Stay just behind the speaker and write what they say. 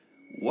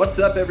What's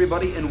up,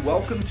 everybody, and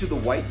welcome to the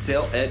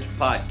Whitetail Edge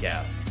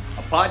Podcast,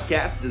 a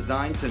podcast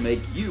designed to make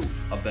you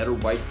a better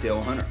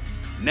whitetail hunter.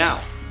 Now,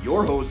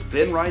 your host,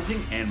 Ben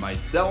Rising, and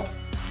myself,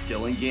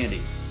 Dylan Gandy.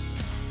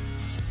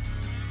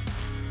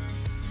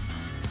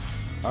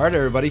 All right,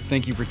 everybody,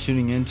 thank you for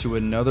tuning in to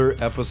another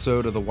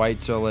episode of the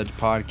Whitetail Edge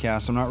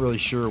Podcast. I'm not really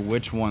sure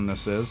which one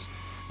this is,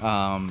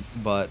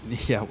 but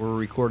yeah, we're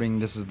recording.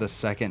 This is the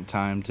second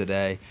time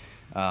today.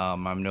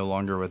 I'm no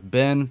longer with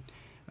Ben.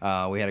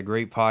 We had a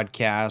great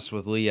podcast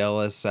with Lee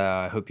Ellis.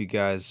 I hope you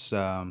guys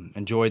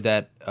enjoyed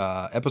that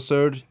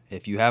episode.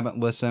 If you haven't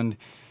listened,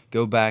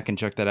 go back and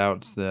check that out.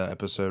 It's the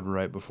episode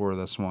right before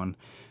this one.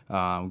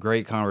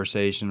 Great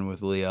conversation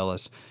with Lee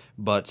Ellis.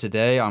 But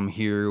today I'm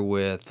here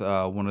with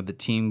one of the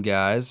team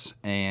guys,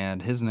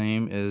 and his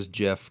name is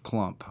Jeff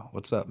Klump.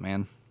 What's up,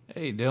 man?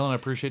 Hey, Dylan, I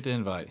appreciate the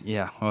invite.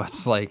 Yeah, well,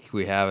 it's like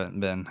we haven't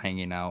been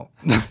hanging out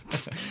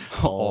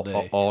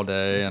all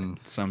day and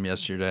some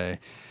yesterday.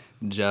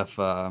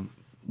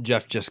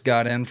 Jeff just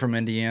got in from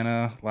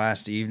Indiana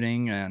last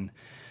evening and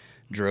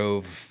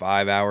drove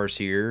 5 hours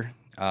here.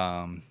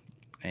 And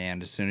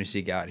as soon as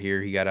he got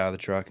here, he got out of the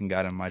truck and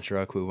got in my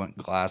truck. We went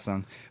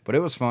glassing. But it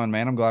was fun,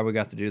 man. I'm glad we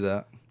got to do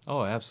that.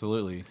 Oh,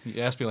 absolutely.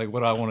 You asked me, like,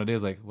 what I want to do.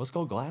 Is like, let's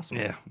go glassing.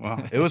 Yeah,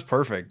 well, it was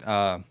perfect.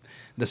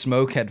 The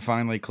smoke had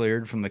finally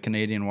cleared from the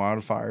Canadian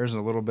wildfires a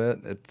little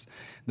bit. It's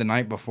the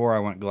night before I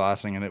went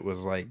glassing, and it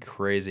was, like,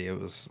 crazy. It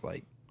was,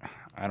 like,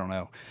 I don't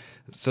know.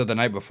 So the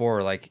night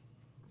before, like,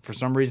 for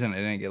some reason,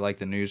 it didn't get, like,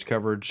 the news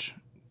coverage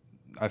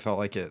I felt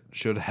like it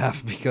should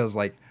have because,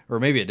 like, or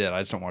maybe it did. I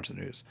just don't watch the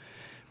news.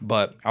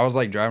 But I was,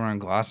 like, driving around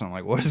glassing. I'm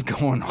like, what is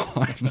going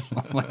on?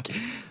 I'm like,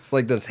 it's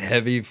like this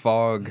heavy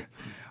fog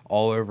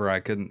all over. I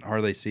couldn't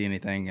hardly see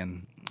anything.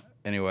 And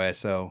anyway,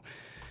 so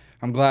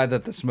I'm glad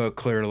that the smoke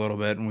cleared a little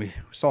bit, and we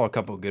saw a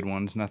couple of good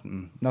ones.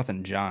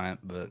 Nothing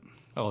giant, but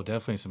oh,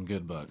 definitely some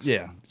good bucks.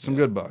 Yeah, some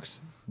good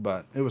bucks.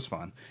 But it was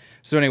fun.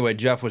 So anyway,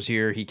 Jeff was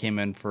here. He came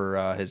in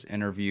for his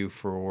interview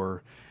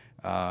for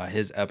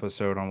his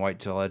episode on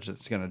Whitetail Edge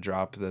that's going to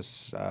drop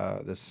this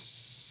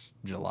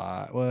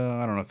July. Well,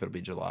 I don't know if it'll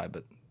be July,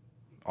 but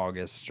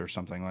August or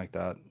something like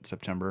that,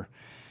 September.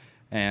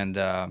 And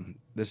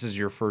this is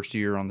your first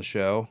year on the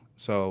show.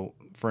 So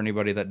for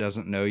anybody that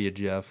doesn't know you,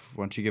 Jeff,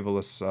 why don't you give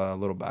us a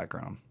little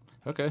background?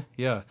 Okay,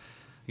 yeah.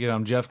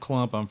 I'm Jeff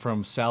Klump. I'm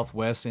from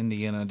Southwest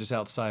Indiana, just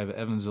outside of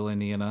Evansville,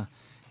 Indiana.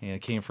 And I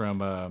came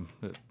from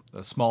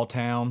a small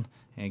town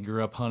and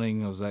grew up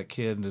hunting. I was that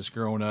kid just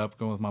growing up,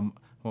 going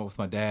with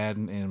my dad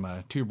and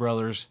my two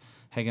brothers,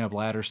 hanging up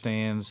ladder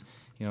stands,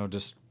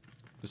 just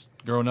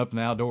growing up in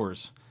the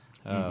outdoors.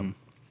 And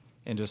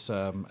just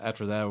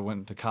after that, I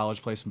went to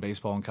college, played some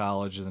baseball in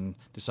college, and then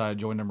decided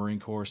to join the Marine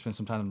Corps, spent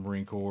some time in the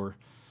Marine Corps.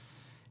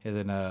 And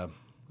then I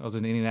was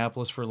in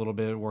Indianapolis for a little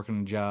bit,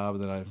 working a job.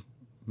 Then I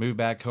moved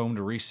back home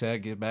to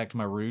reset, get back to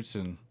my roots,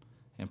 and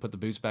put the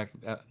boots back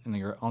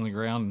on the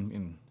ground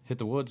and hit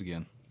the woods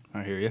again.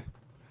 I hear you.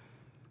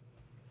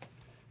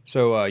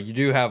 So you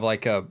do have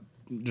like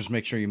just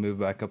make sure you move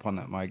back up on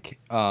that mic.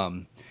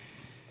 Now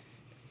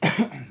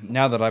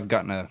that I've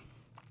gotten to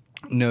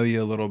know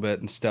you a little bit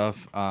and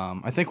stuff,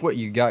 I think what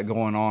you got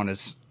going on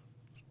is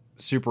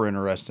super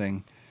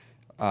interesting,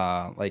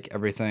 like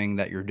everything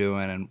that you're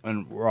doing,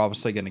 and we're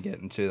obviously going to get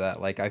into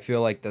that. Like, I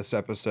feel like this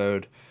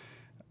episode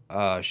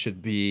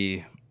should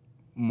be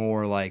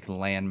more like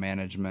land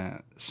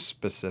management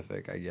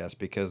specific, I guess,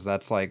 because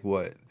that's like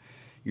what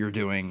you're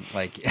doing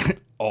like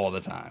all the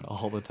time.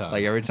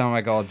 Like every time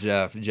I call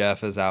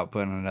Jeff is out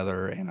putting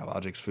another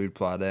Analogics food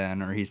plot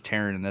in, or he's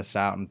tearing this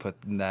out and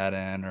putting that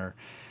in, or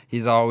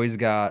he's always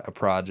got a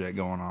project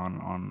going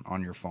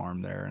on your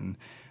farm there. And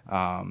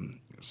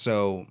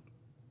so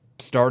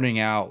starting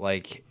out,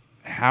 like,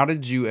 how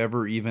did you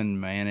ever even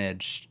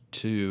manage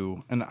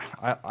to, and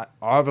I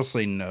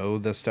obviously know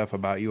this stuff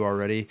about you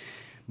already,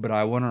 but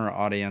I want our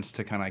audience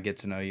to kind of get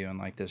to know you in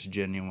like this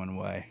genuine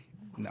way.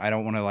 I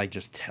don't want to like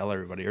just tell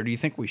everybody, or do you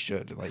think we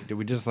should? Like, do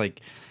we just like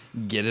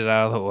get it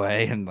out of the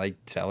way and like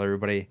tell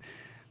everybody?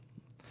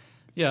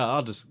 Yeah,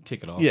 I'll just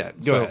kick it off. Yeah,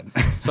 go ahead.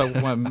 So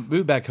when I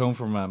moved back home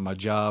from my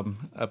job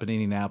up in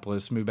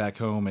Indianapolis, moved back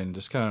home and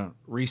just kind of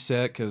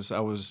reset because I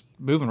was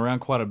moving around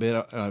quite a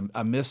bit.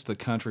 I missed the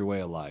country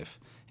way of life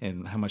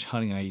and how much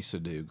hunting I used to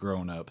do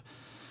growing up.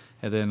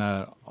 And then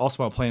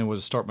also my plan was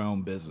to start my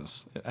own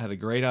business. I had a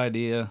great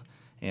idea,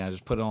 and I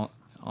just put it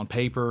on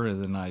paper,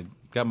 and then I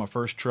got my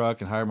first truck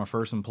and hired my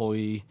first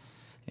employee.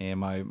 And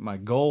my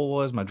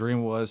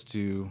dream was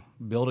to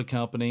build a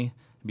company,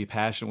 be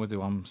passionate with it.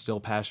 I'm still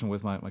passionate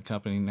with my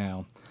company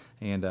now,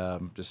 and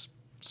just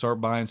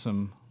start buying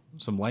some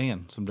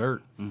land, some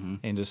dirt,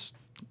 and just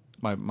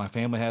my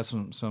family has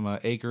some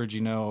acreage.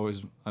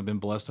 I've been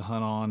blessed to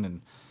hunt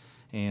on,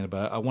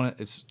 but I want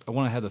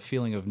to have the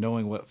feeling of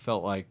knowing what it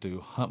felt like to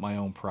hunt my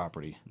own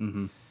property.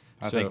 Mm-hmm.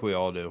 I think we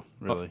all do,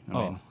 really. I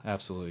mean,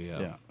 absolutely,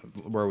 yeah.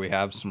 Where we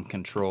have some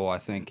control, I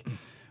think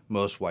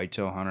most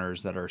whitetail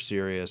hunters that are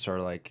serious are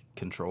like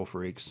control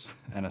freaks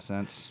in a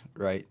sense,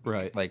 right?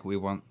 Right. Like we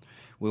want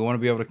to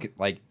be able to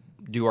like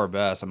do our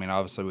best. I mean,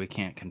 obviously we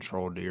can't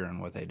control deer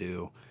and what they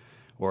do,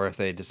 or if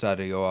they decide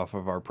to go off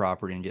of our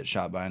property and get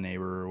shot by a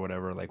neighbor or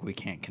whatever, like we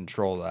can't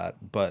control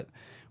that, but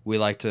we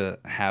like to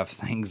have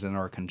things in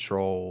our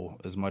control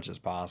as much as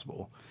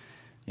possible.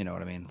 You know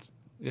what I mean?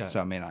 Yeah. So,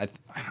 I mean, I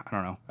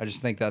don't know. I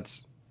just think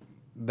that's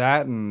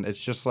that, and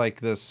it's just like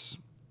this,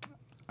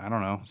 I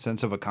don't know,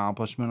 sense of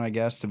accomplishment, I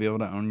guess, to be able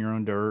to own your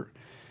own dirt.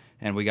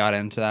 And we got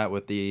into that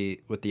with the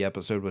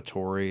episode with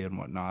Tori and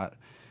whatnot.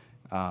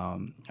 I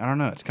don't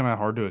know. It's kind of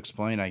hard to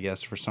explain, I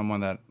guess, for someone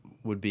that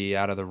would be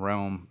out of the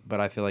realm. But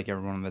I feel like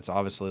everyone that's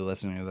obviously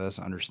listening to this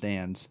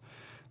understands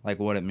like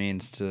what it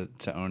means to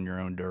own your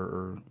own dirt,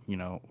 or, you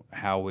know,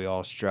 how we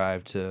all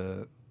strive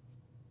to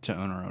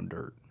own our own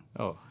dirt.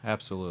 Oh,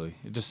 absolutely.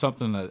 It's just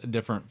something, a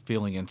different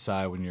feeling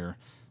inside when you're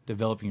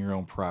developing your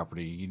own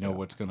property. You know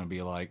what's going to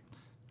be like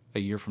a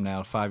year from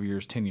now, 5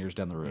 years, 10 years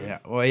down the road. Yeah.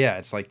 Well, yeah,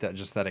 it's like that,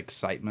 just that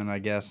excitement, I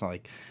guess.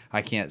 Like,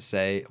 I can't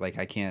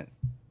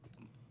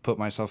put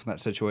myself in that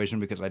situation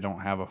because I don't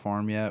have a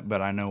farm yet,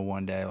 but I know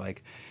one day,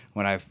 like,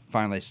 when I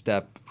finally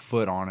step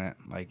foot on it,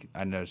 like,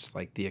 I notice,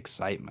 like, the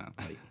excitement.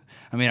 Like,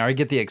 I mean, I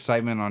get the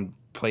excitement on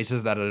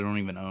places that I don't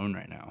even own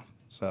right now.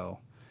 So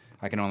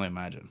I can only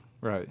imagine.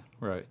 Right.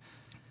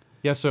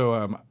 Yeah,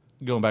 so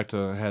going back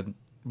to, I had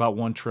about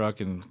one truck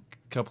and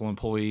a couple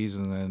employees,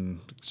 and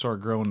then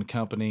started growing the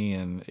company,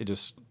 and it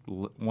just,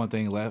 one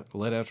thing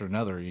led after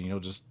another, you know,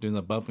 just doing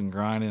the bump and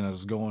grinding. I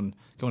was going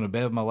to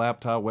bed with my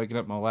laptop, waking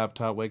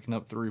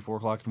up 3 or 4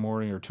 o'clock in the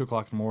morning or 2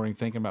 o'clock in the morning,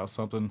 thinking about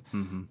something,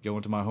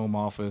 going to my home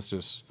office,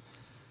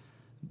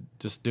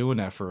 just doing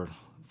that for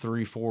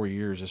 3-4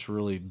 years, just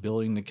really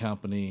building the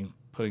company,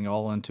 putting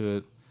all into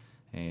it,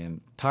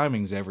 and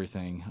timing's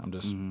everything. I'm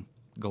just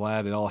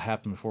glad it all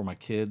happened before my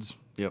kids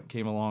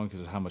came along, because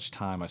of how much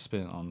time I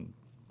spent on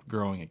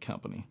growing a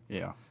company.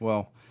 Yeah.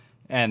 Well,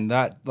 and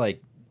that,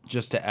 like,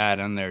 just to add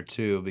in there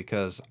too,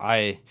 because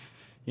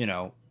you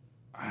know,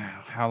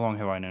 how long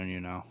have I known you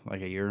now?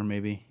 Like a year,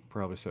 maybe?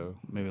 Probably so.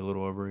 Maybe a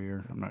little over a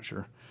year. I'm not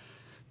sure.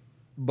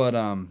 But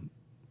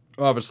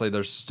obviously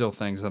there's still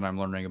things that I'm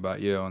learning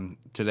about you, and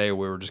today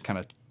we were just kind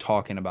of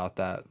talking about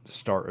that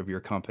start of your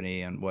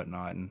company and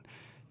whatnot, and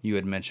you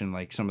had mentioned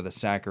like some of the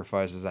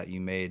sacrifices that you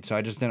made. So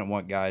I just didn't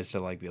want guys to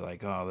like be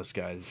like, oh, this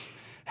guy's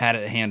had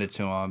it handed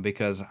to him,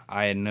 because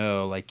I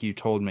know, like, you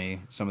told me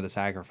some of the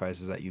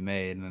sacrifices that you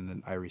made,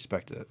 and I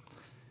respect it.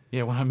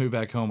 Yeah, when I moved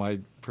back home, I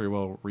pretty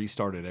well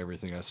restarted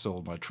everything. I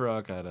sold my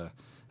truck. I had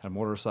a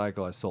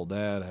motorcycle. I sold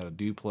that. I had a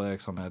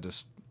duplex. I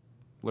just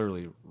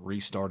literally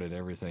restarted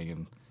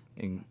everything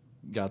and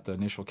got the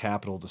initial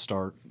capital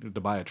to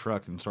buy a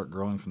truck and start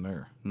growing from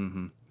there.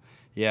 Mm-hmm.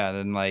 Yeah,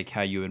 then like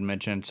how you had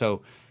mentioned,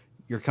 so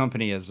your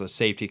company is a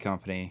safety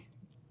company,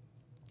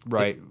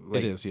 right?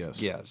 It is,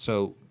 yes. Yeah,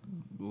 so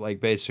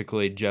like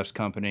basically Jeff's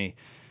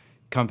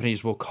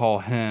companies will call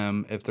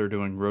him if they're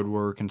doing road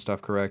work and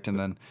stuff, correct? And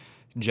then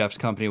Jeff's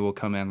company will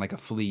come in like a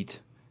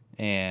fleet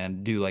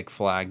and do like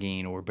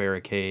flagging or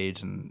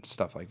barricades and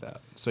stuff like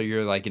that. So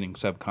you're like getting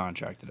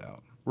subcontracted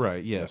out.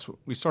 Right, yes.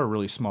 We started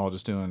really small,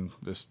 just doing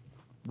this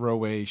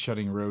roadway,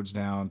 shutting roads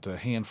down, to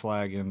hand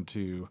flagging,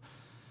 to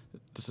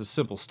just the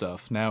simple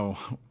stuff. Now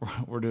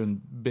we're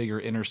doing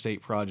bigger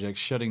interstate projects,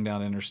 shutting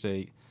down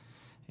interstate.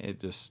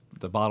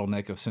 The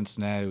bottleneck of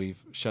Cincinnati,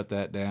 we've shut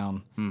that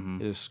down.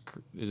 Mm-hmm. It's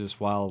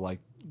just wild, like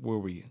where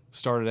we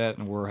started at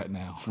and where we're at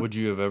now. Would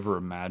you have ever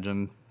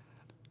imagined?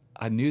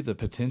 I knew the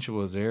potential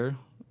was there,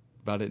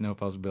 but I didn't know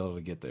if I was able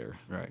to get there.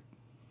 Right.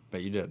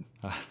 But you did.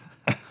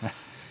 It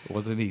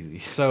wasn't easy.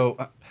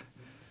 So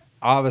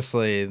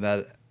obviously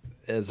that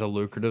is a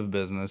lucrative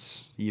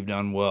business. You've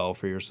done well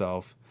for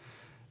yourself.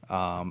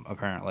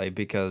 Apparently,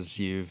 because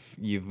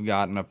you've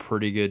gotten a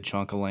pretty good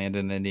chunk of land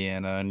in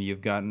Indiana, and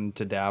you've gotten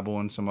to dabble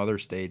in some other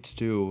states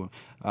too.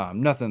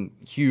 Nothing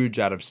huge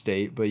out of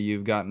state, but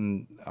you've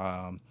gotten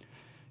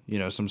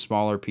some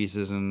smaller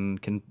pieces in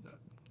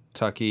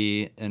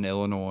Kentucky and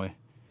Illinois,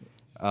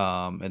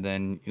 and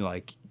then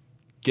like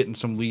getting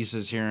some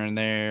leases here and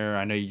there.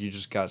 I know you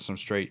just got some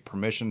straight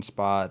permission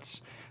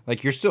spots.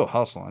 Like, you're still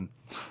hustling,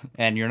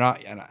 and you're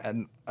not.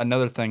 And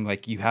another thing,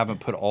 like, you haven't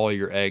put all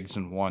your eggs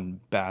in one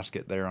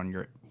basket there on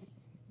your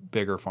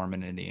bigger farm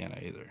in Indiana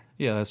either.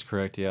 Yeah, that's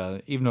correct. Yeah,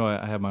 even though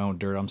I have my own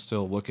dirt, I'm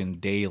still looking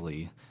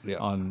daily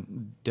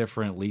on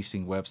different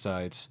leasing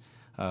websites,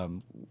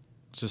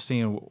 just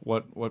seeing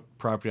what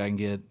property I can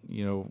get.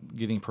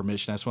 Getting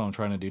permission. That's what I'm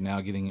trying to do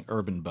now. Getting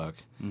urban buck,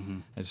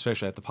 and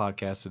especially at the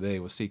podcast today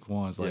with Seek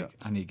One. It's like,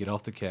 I need to get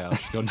off the couch,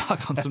 go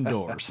knock on some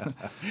doors.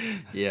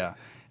 Yeah.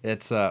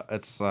 It's a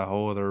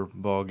whole other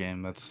ball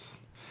game. I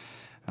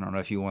don't know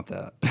if you want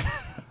that.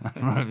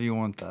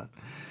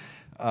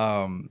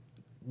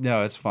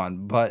 No, it's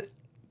fun. But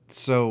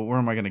so where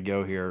am I going to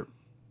go here?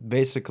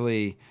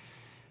 Basically,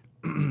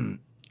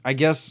 I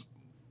guess,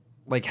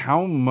 like,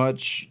 how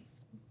much,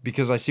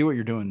 because I see what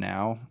you're doing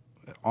now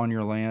on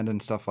your land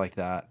and stuff like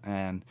that,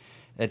 and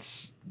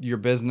it's your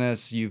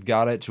business. You've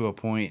got it to a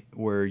point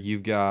where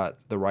you've got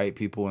the right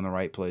people in the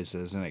right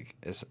places, and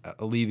it's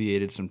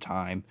alleviated some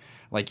time.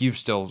 Like, you've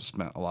still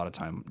spent a lot of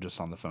time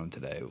just on the phone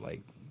today,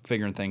 like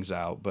figuring things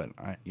out. But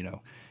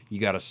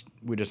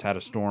we just had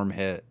a storm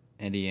hit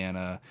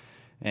Indiana,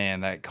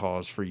 and that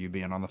calls for you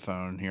being on the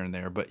phone here and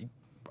there. But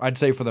I'd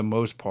say for the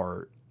most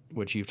part,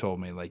 which you've told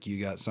me, like,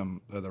 you got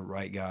some of the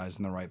right guys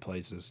in the right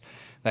places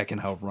that can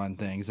help run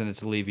things, and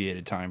it's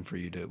alleviated time for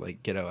you to,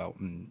 like, get out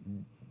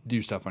and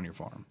do stuff on your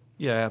farm.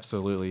 Yeah,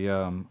 absolutely.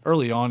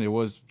 Early on,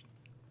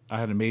 I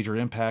had a major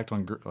impact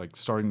on like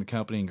starting the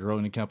company and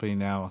growing the company.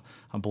 Now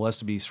I'm blessed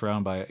to be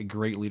surrounded by a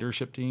great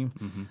leadership team.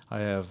 Mm-hmm.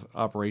 I have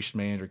operation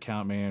manager,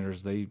 account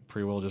managers. They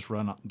pretty well just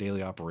run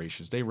daily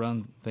operations. They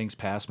run things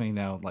past me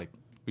now. Like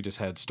we just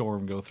had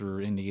storm go through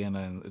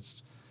Indiana, and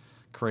it's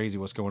crazy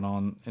what's going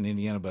on in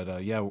Indiana. But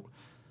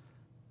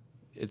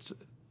it's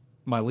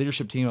my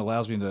leadership team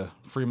allows me to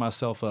free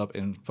myself up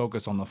and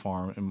focus on the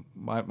farm. And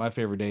my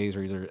favorite days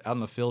are either out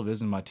in the field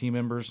visiting my team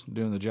members,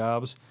 doing the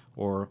jobs,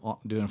 or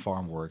doing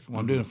farm work. When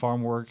I'm doing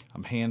farm work,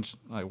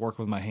 I work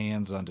with my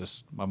hands,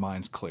 and my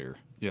mind's clear.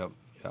 Yep.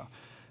 Yeah.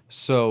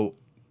 So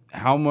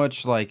how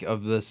much like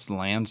of this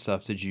land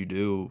stuff did you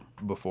do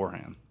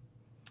beforehand?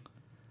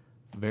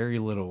 Very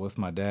little with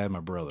my dad and my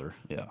brother.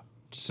 Yeah.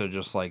 So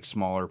just like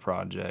smaller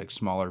projects,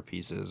 smaller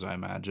pieces, I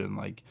imagine,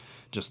 like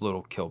just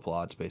little kill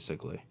plots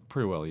basically.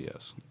 Pretty well,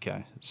 yes.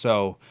 Okay.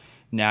 So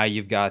now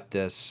you've got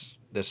this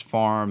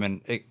farm,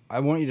 and I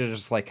want you to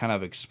just like kind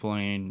of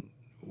explain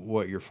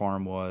what your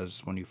farm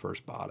was when you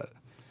first bought it.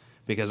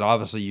 Because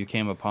obviously you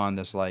came upon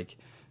this like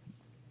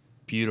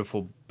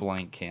beautiful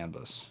blank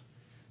canvas.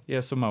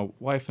 Yeah, so my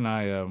wife and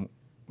I,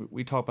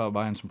 we talked about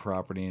buying some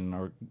property, and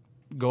our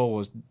goal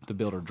was to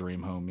build our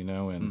dream home,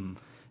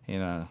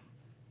 and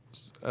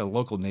a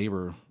local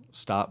neighbor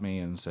stopped me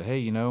and said,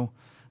 "Hey,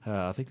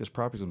 I think this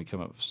property's going to be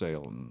coming up for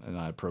sale." And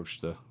I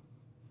approached the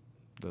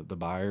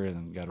buyer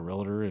and got a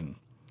realtor, and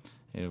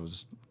it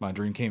was my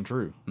dream came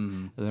true.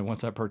 Mm-hmm. And then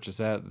once I purchased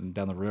that, and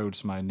down the road,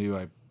 somebody knew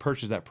I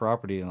purchased that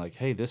property, and like,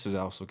 "Hey, this is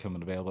also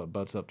coming available. It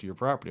butts up to your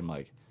property." I'm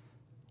like,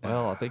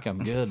 "Well, I think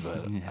I'm good,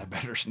 but I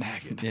better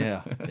snag it."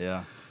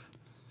 Yeah.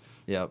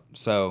 Yep.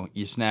 So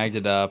you snagged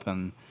it up,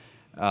 and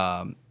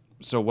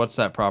so what's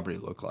that property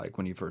look like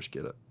when you first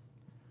get it?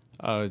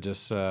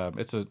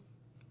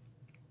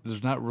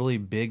 There's not really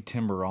big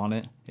timber on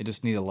it. It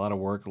just needs a lot of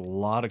work, a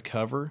lot of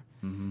cover.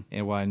 Mm-hmm.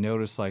 And what I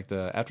noticed,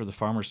 after the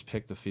farmers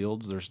pick the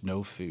fields, there's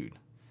no food.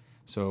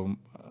 So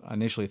I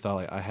initially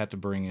thought I had to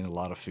bring in a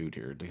lot of food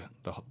here.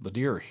 The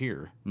deer are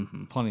here,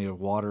 mm-hmm. plenty of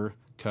water,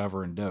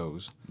 cover, and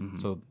does. Mm-hmm.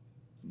 So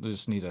they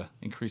just need to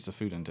increase the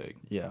food intake.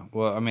 Yeah.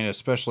 Well, I mean,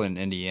 especially in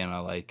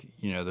Indiana,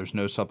 there's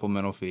no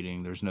supplemental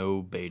feeding, there's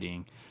no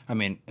baiting. I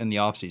mean, in the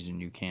off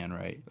season you can,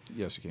 right?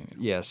 Yes, you can.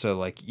 Yeah.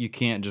 So you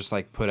can't just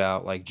put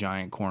out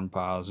giant corn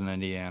piles in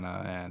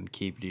Indiana and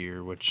keep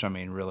deer, which I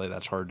mean, really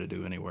that's hard to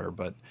do anywhere.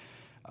 But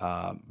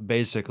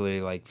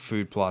basically,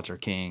 food plots are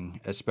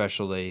king,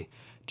 especially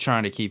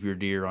trying to keep your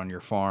deer on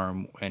your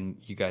farm, and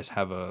you guys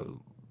have a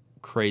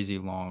crazy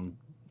long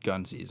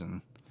gun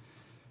season.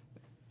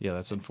 Yeah,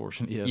 that's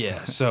unfortunate. Yes.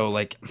 Yeah.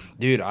 So,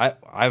 dude,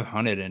 I've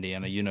hunted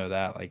Indiana, you know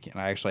that. And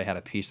I actually had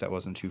a piece that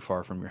wasn't too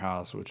far from your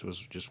house, which was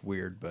just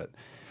weird. But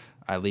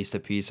I leased a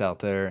piece out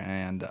there,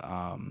 and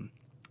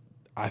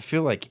I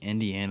feel like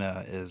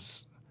Indiana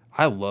is.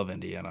 I love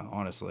Indiana,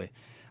 honestly.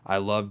 I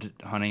loved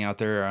hunting out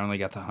there. I only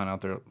got to hunt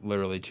out there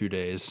literally 2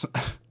 days,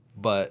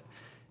 but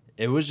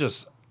it was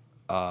just.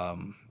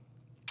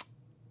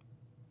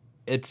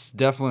 It's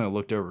definitely a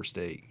looked over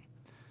state.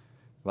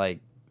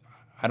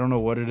 I don't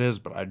know what it is,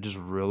 but I just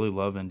really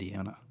love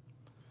Indiana.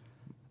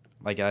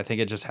 I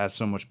think it just has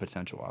so much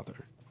potential out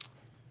there.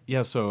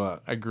 Yeah, so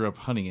I grew up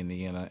hunting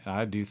Indiana, and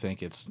I do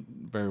think it's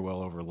very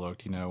well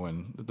overlooked,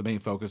 and the main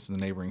focus is the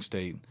neighboring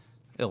state,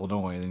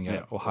 Illinois, and then you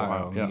got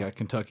Ohio, and you got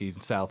Kentucky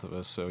south of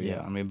us, so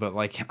yeah. I mean, but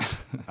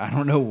I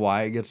don't know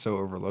why it gets so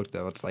overlooked,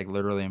 though. It's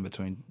literally in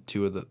between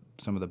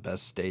some of the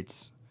best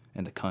states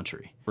in the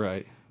country.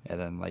 Right. And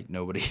then,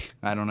 nobody,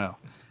 I don't know.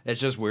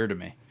 It's just weird to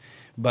me.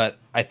 But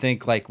I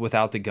think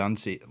without the gun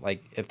season,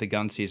 if the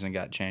gun season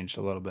got changed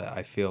a little bit,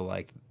 I feel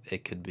like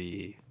it could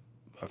be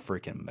a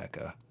freaking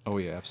mecca. Oh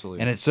yeah,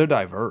 absolutely. And it's so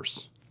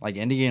diverse.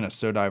 Indiana's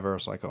so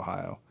diverse, like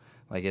Ohio.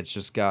 It's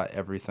just got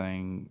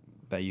everything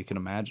that you can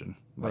imagine.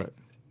 Right.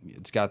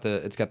 It's got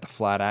the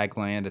flat ag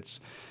land.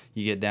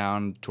 You get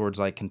down towards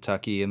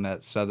Kentucky and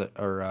that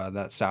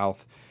that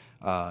south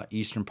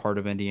eastern part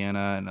of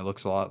Indiana, and it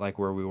looks a lot like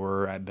where we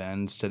were at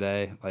Ben's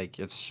today.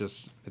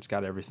 It's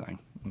got everything.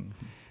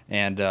 Mm-hmm.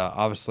 And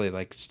obviously,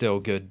 still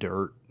good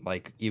dirt.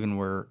 Even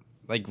where,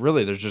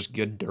 really, there's just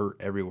good dirt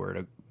everywhere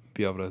to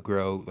be able to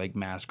grow,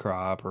 mass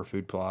crop or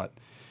food plot.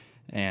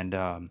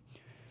 And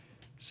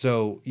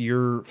so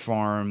your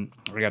farm,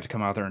 I got to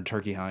come out there and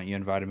turkey hunt. You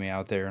invited me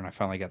out there, and I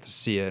finally got to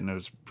see it, and it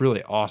was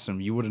really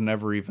awesome. You would have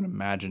never even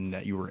imagined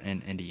that you were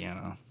in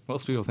Indiana.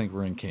 Most people think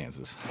we're in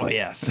Kansas. Oh,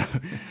 yes.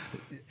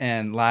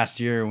 And last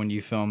year when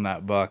you filmed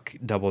that buck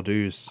double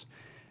deuce,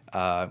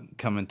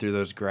 coming through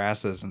those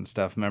grasses and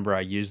stuff. Remember,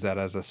 I used that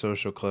as a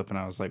social clip, and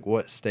I was like,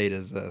 "What state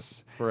is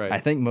this?" Right. I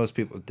think most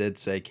people did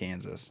say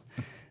Kansas,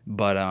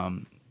 but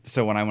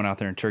so when I went out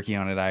there and turkey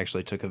hunted, I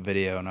actually took a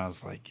video, and I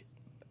was like,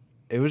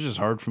 it was just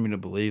hard for me to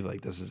believe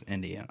this is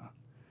Indiana.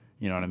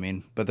 You know what I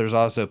mean? But there's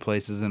also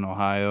places in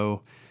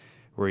Ohio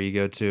where you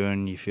go to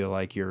and you feel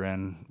like you're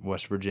in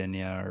West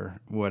Virginia or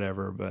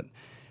whatever. But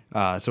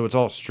so it's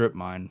all strip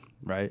mine,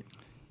 right?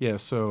 Yeah,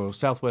 so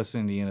Southwest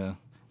Indiana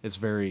is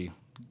very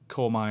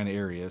coal mine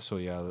area. So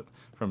yeah,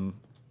 from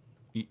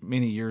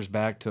many years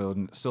back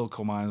to still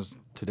coal mines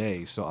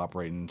today still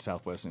operating in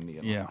Southwest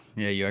Indiana.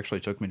 Yeah. You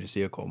actually took me to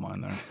see a coal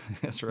mine there.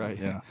 That's right.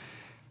 Yeah.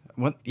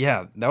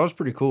 Yeah, that was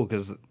pretty cool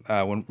because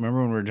remember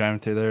when we were driving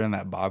through there and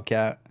that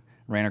bobcat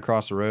ran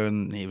across the road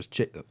and he was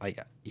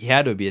he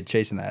had to be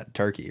chasing that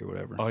turkey or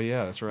whatever. Oh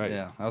yeah, that's right.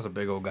 Yeah, that was a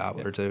big old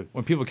gobbler too.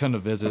 When people come to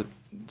visit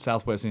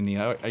Southwest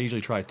Indiana, I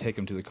usually try to take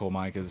them to the coal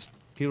mine because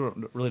people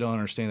really don't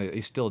understand that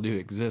they still do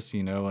exist,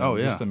 and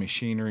just the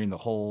machinery and the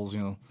holes,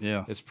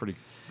 Yeah, it's pretty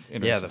Yeah,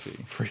 interesting.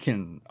 the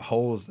freaking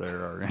holes there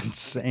are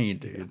insane,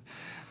 dude.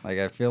 Like,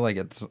 I feel like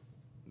it's,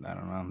 I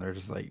don't know, they're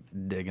just like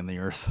digging the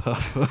earth up.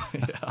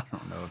 I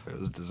don't know if it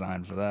was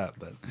designed for that,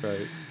 but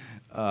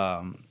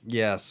Right.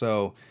 yeah.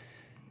 So,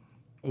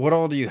 what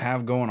all do you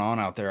have going on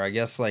out there? I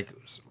guess like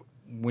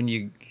when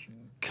you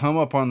come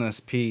up on this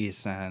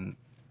piece, and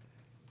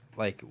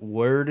like,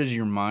 where does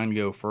your mind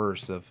go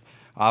first? Of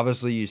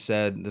obviously you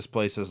said this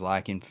place is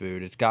lacking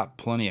food. It's got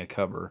plenty of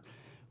cover.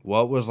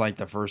 What was like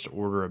the first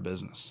order of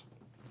business?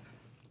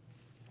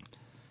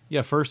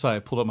 Yeah, first I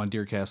pulled up my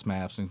DeerCast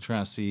maps and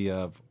trying to see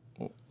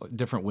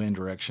different wind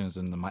directions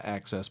and my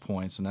access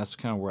points, and that's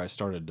kind of where I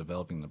started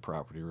developing the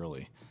property,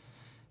 really.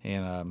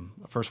 And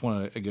I first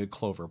wanted a good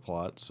clover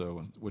plot,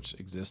 which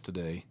exists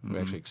today. We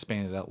actually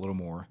expanded out a little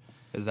more.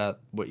 Is that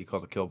what you call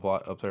the kill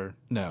plot up there?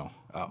 No.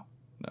 Oh.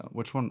 No.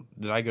 Which one?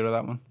 Did I go to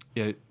that one?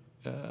 Yeah,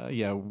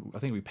 I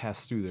think we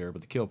passed through there,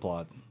 but the kill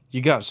plot,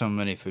 You got so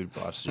many food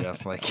plots,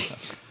 Jeff. Like,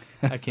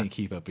 I can't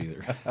keep up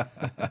either.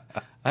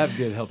 I have a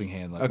good helping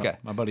hand. Like Okay.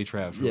 my buddy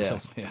Trav really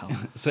helps me out.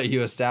 so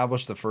you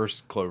established the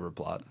first clover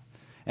plot,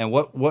 and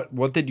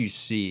what did you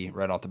see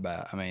right off the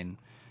bat? I mean,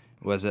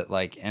 was it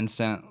like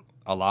instant?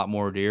 A lot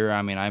more deer.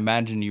 I mean, I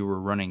imagine you were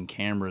running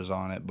cameras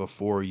on it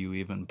before you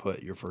even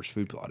put your first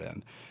food plot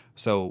in.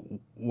 So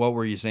what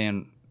were you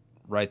saying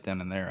right then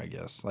and there, I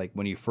guess? Like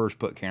when you first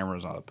put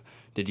cameras up,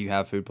 did you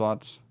have food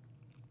plots?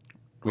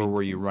 Or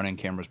were you running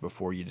cameras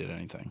before you did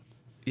anything?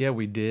 Yeah,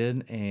 we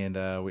did, and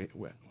we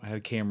had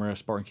a camera, a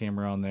Spartan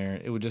camera on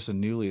there. It was just a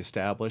newly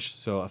established,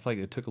 so I feel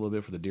like it took a little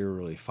bit for the deer to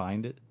really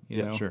find it.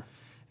 You know? Sure.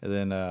 And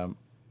then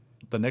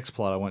the next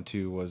plot I went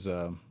to was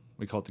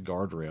we call it the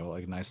guardrail,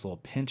 like a nice little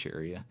pinch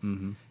area.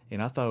 Mm-hmm.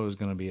 And I thought it was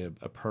going to be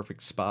a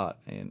perfect spot.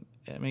 And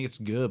I mean, it's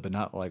good, but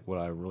not like what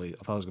I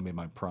thought it was going to be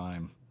my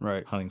prime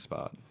hunting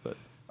spot. But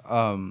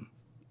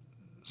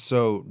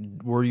so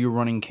were you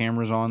running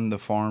cameras on the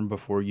farm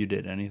before you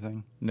did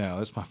anything? no,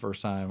 that's my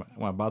first time.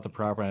 When I bought the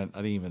property, I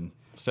didn't even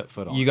step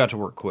foot on You it. got to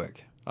work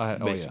quick, Yeah.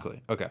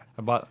 basically. Okay.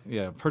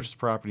 I purchased the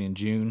property in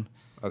June.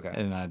 Okay.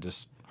 And I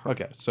just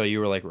Okay. So you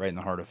were like right in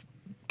the heart of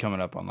coming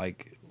up on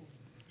like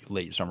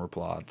late summer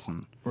plots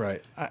and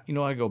Right.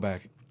 I go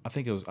back. I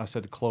think I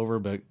said clover,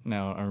 but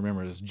now I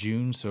remember it was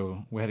June,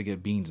 so we had to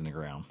get beans in the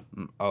ground.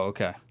 oh,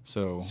 okay.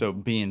 So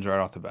beans right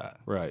off the bat.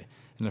 right.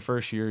 In the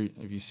first year,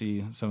 if you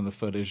see some of the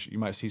footage, you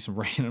might see some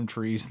random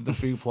trees in the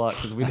food plot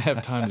because we didn't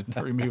have time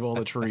to remove all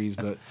the trees,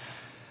 but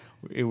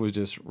it was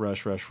just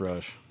rush.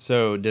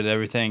 So did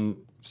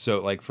everything? So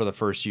like for the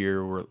first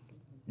year,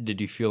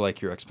 did you feel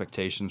like your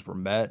expectations were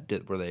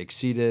met? Were they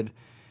exceeded,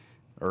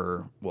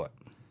 or what?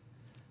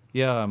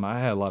 Yeah, I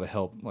had a lot of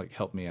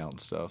help me out and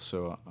stuff.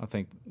 So I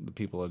think the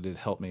people that did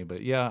help me.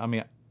 But yeah, I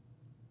mean,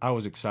 I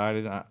was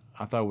excited.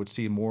 I thought I would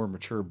see more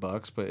mature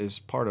bucks, but it's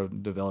part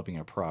of developing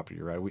a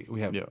property, right?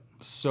 We have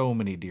so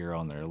many deer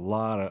on there, a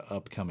lot of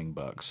upcoming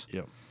bucks.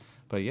 Yep.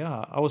 But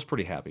yeah, I was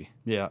pretty happy.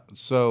 Yeah.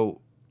 So,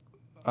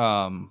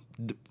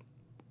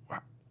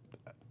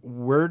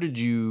 where did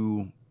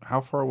you?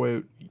 How far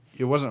away?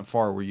 It wasn't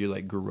far where you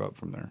like grew up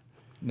from there.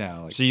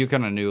 No, So you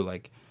kind of knew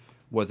like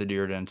what the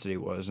deer density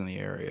was in the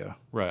area.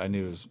 right. I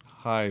knew it was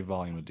high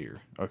volume of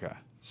deer. Okay.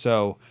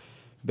 So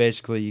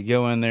basically you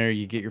go in there,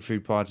 you get your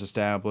food plots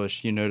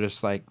established. You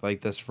notice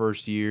like this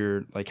first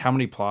year, like how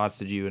many plots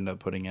did you end up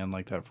putting in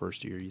like that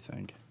first year, you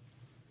think?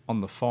 On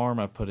the farm,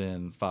 I put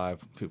in 5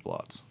 food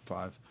plots.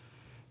 5.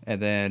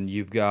 And then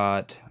you've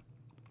got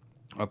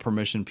a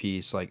permission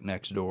piece like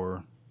next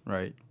door,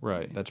 right?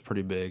 Right. That's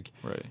pretty big.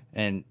 Right.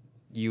 And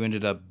you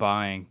ended up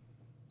buying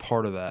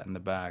part of that in the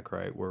back,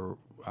 right? Where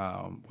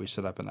we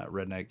set up in that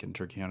redneck and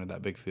turkey hunted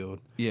that big field.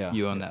 Yeah.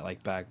 You own that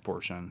like back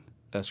portion.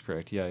 That's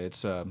correct. Yeah,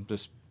 it's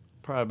just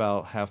probably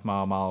about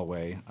mile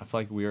away. I feel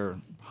like we are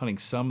hunting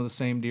some of the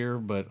same deer,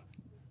 but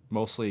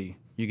mostly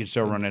You could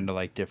still run into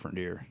like different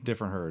deer.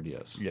 different herd,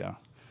 yes. Yeah.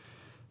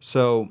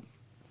 So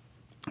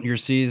your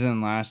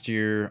season last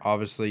year,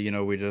 obviously,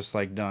 we just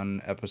like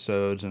done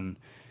episodes and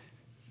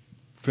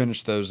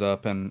finished those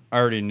up, and I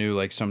already knew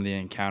like some of the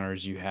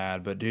encounters you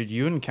had, but dude,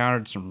 you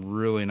encountered some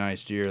really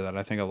nice deer that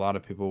I think a lot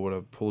of people would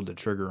have pulled the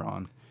trigger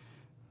on.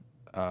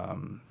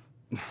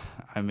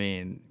 I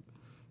mean,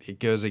 it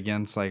goes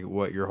against like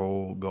what your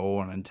whole goal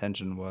and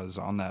intention was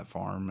on that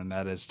farm, and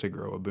that is to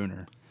grow a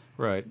booner.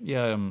 Right.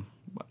 Yeah.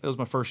 It was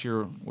my first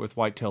year with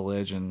Whitetail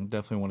Edge, and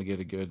definitely want to get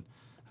a good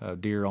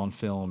deer on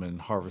film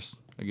and harvest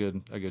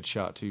a good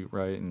shot too,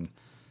 right? And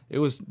it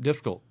was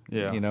difficult,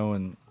 Yeah.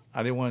 and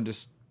I didn't want to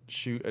just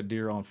shoot a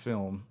deer on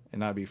film and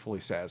not be fully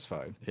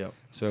satisfied. Yep.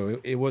 So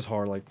it was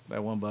hard. Like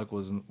that one buck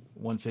was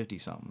 150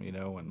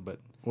 something, but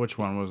Which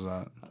one was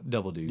that?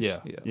 double deuce.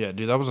 Yeah,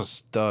 dude, that was a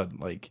stud.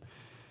 Like,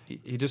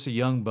 he just a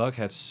young buck,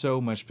 had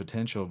so much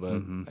potential,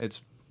 but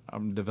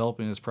I'm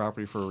developing this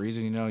property for a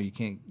reason. You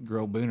can't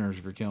grow booners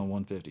if you're killing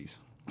 150s.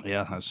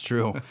 yeah, that's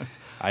true.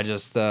 I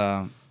just,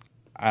 I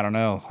don't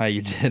know how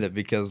you did it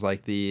because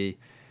like I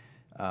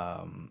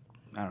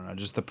don't know,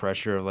 just the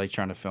pressure of like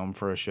trying to film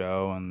for a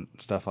show and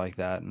stuff like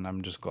that. And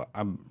I'm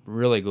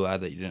really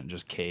glad that you didn't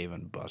just cave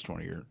and bust one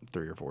of your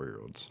 3 or 4 year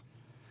olds.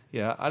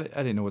 Yeah, I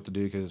didn't know what to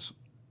do because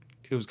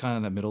it was kind of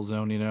in the middle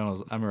zone, I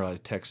remember I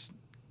text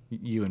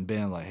you and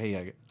Ben like,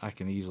 hey, I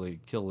can easily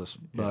kill this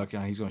buck.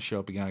 He's going to show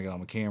up again. I got him on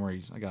my camera.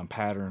 I got him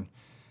pattern.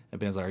 And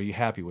Ben's like, are you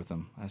happy with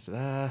him? I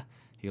said,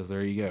 He goes,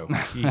 there you go.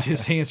 He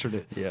just answered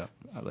it. Yeah.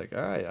 I was like,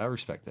 all right, I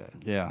respect that.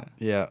 Yeah.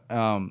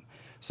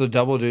 So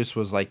double deuce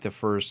was like the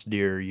first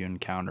deer you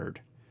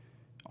encountered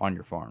on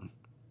your farm.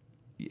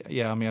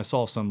 Yeah, I mean, I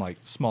saw some like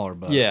smaller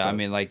bucks. Yeah, I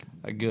mean like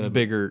a good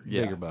bigger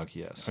buck.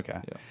 Yes. Okay.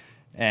 Yeah.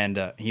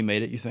 And he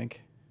made it, you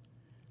think?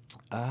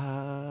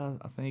 I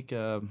think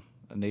a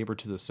neighbor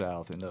to the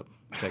south ended up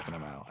taking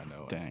him out. I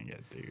know. Dang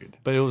it, dude.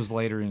 But it was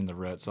later in the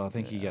rut, so I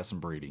think he got some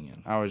breeding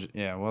in.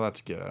 Well, that's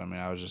good. I mean,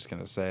 I was just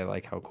gonna say,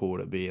 like, how cool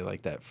would it be,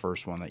 like that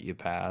first one that you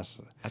pass?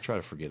 I try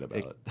to forget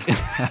about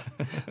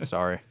it.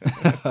 Sorry.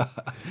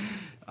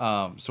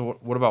 So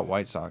what about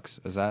White Sox?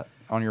 Is that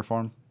on your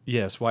farm?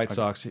 Yes, White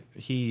Sox.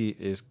 He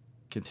is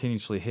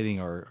continuously hitting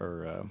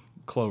our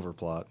clover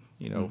plot.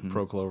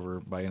 Pro Clover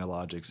by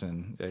Analogics,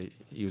 and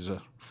he was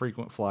a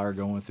frequent flyer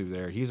going through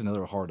there. He's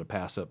another hard to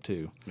pass up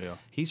too. Yeah,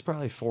 he's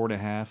probably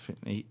 4.5.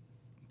 And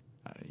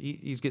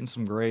he's getting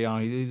some gray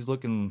on. He's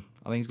looking.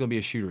 I think he's going to be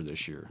a shooter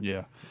this year.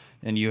 Yeah,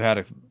 and you had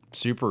a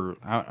super.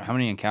 How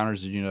many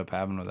encounters did you end up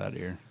having with that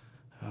deer?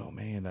 Oh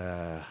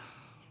man,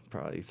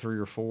 probably 3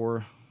 or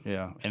 4.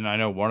 Yeah, and I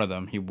know one of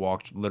them. He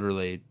walked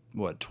literally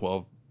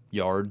 12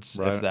 yards,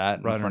 if that,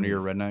 in front of your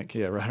redneck.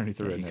 Yeah, right underneath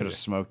the redneck. You could have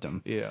smoked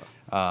him. Yeah.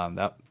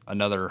 That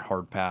another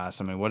hard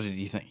pass. I mean, what did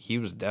you think? He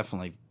was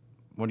definitely.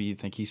 What do you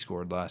think he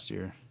scored last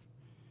year?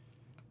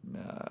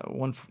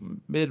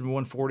 Mid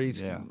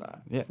 140s.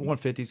 Yeah.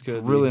 150s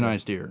could. Really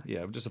nice deer.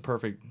 Yeah, just a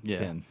perfect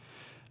 10.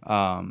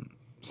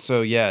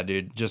 So yeah,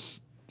 dude.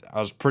 I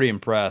was pretty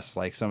impressed.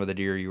 Like some of the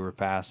deer you were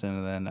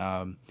passing, and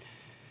then.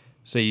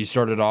 So you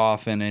started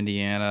off in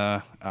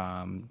Indiana,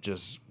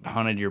 just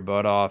hunted your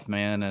butt off,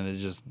 man, and it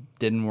just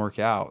didn't work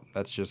out.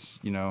 That's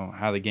just,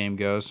 how the game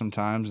goes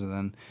sometimes.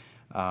 And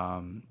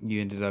then you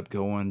ended up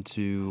going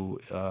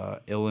to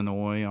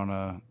Illinois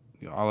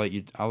I'll let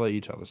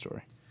you tell the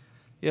story.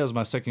 Yeah, it was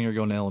my second year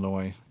going to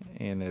Illinois,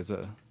 and as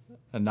a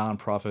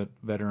nonprofit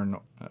veteran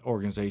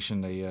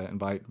organization, they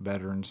invite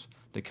veterans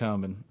to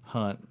come and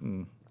hunt,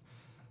 and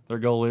their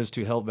goal is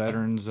to help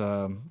veterans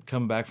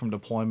come back from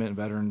deployment,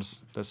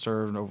 veterans that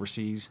served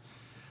overseas.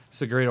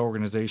 It's a great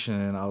organization,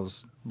 and I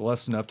was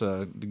blessed enough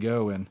to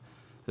go. And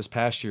this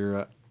past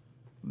year,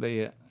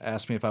 they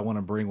asked me if I want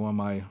to bring one of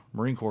my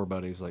Marine Corps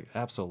buddies. Like,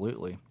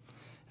 absolutely.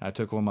 I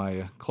took one of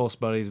my close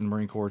buddies in the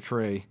Marine Corps,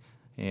 Trey,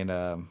 and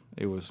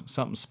it was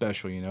something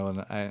special,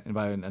 And I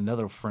invited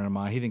another friend of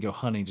mine. He didn't go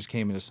hunting; just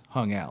came and just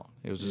hung out.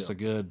 It was just a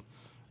good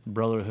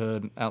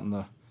brotherhood out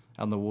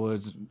in the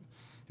woods.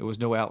 It was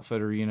no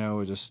outfitter,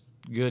 just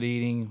good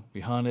eating.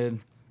 We hunted.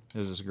 It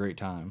was just a great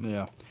time.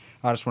 Yeah.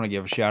 I just want to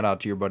give a shout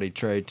out to your buddy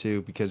Trey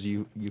too, because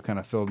you kind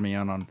of filled me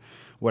in on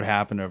what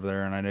happened over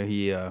there, and I know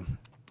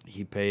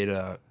he paid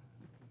a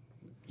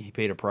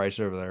price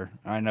over there.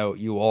 I know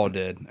you all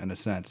did in a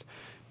sense,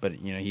 but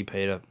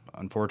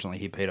unfortunately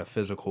he paid a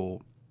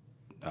physical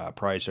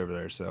price over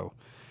there. So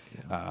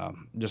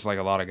just like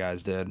a lot of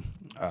guys did.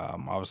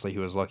 Obviously he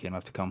was lucky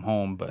enough to come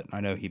home, but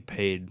I know he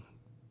paid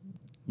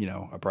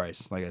a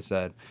price, like I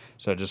said.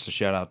 So just a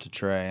shout out to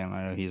Trey, and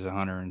I know he's a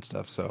hunter and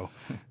stuff, so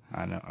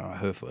I know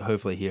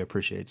hopefully he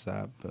appreciates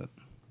that. But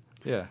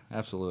yeah,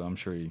 absolutely, I'm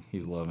sure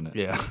he's loving it.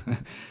 Yeah.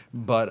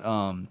 But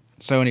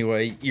so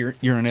anyway, you're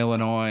in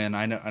Illinois, and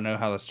I know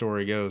how the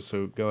story goes,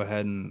 so go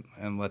ahead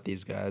and let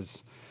these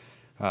guys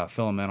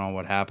fill them in on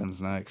what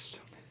happens next.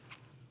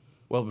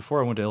 Well,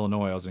 before I went to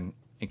Illinois, I was in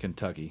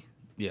Kentucky.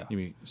 Yeah.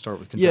 You start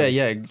with Kentucky?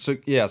 Yeah. So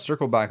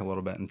circle back a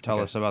little bit and tell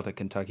us about the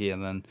Kentucky,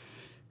 and then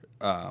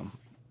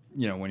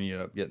when you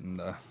end up getting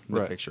the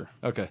picture.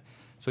 Okay.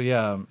 So,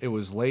 it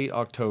was late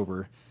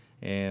October,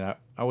 and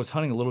I was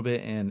hunting a little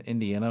bit in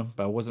Indiana,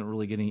 but I wasn't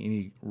really getting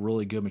any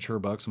really good mature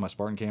bucks on my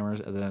Spartan cameras.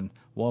 And then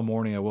one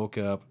morning I woke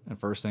up, and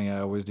first thing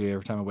I always do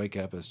every time I wake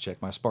up is check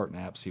my Spartan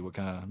app, see what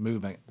kind of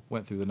movement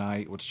went through the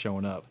night, what's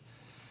showing up.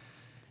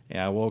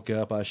 And I woke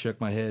up, I shook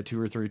my head 2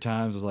 or 3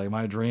 times. I was like, am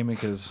I dreaming?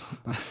 Because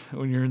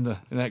when you're in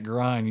that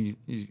grind,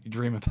 you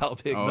dream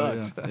about big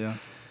bucks. Yeah.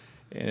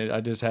 And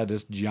I just had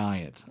this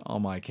giant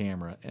on my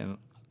camera, and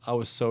I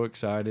was so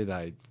excited.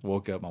 I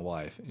woke up my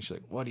wife, and she's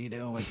like, "What are you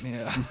doing?" I'm like,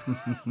 "Man,"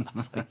 I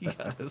was like, "You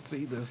gotta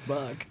see this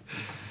buck."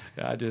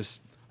 And I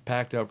just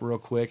packed up real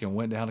quick and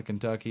went down to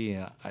Kentucky.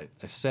 And I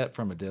set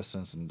from a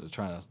distance and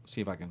trying to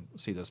see if I can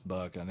see this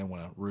buck. I didn't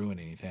want to ruin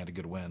anything. I had a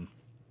good win.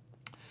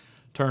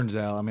 Turns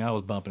out, I mean, I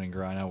was bumping and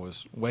grinding. I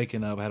was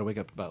waking up. I had to wake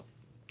up about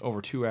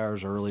over 2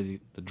 hours early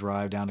to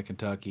drive down to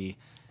Kentucky,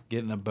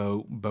 get in a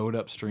boat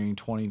upstream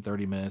 20,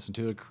 30 minutes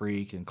into a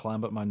creek and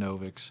climb up my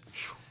Novix.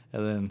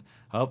 And then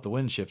I hope the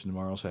wind shifted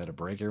tomorrow, so I had to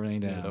break everything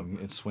down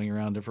and swing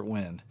around different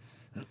wind.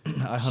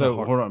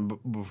 So, hold on.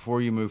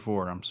 Before you move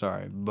forward, I'm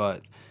sorry,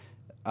 but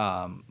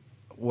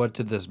what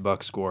did this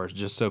buck score,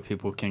 just so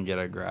people can get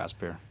a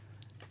grasp here?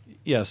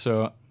 Yeah,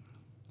 so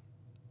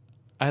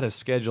I had a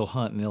scheduled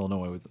hunt in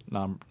Illinois with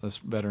this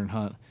veteran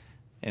hunt,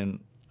 and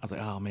I was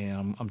like, "Oh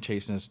man, I'm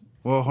chasing this."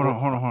 Well, hold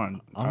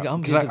on.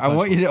 I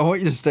want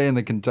you to stay in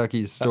the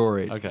Kentucky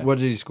story. Okay. What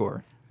did he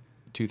score?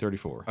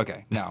 234.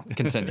 Okay, now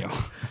continue.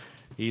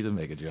 He's a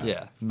mega giant.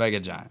 Yeah, mega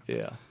giant.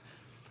 Yeah.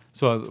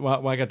 So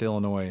when I got to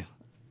Illinois,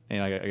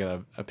 and I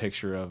got a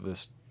picture of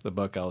the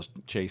buck I was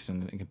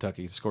chasing in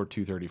Kentucky, scored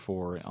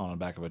 234 on the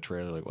back of a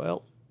trailer. Like,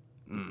 well,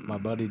 my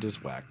buddy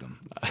just whacked him.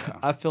 Yeah.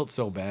 I felt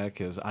so bad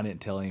because I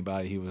didn't tell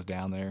anybody he was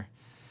down there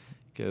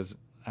because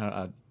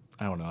I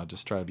don't know. I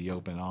just try to be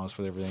open and honest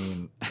with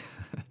everything.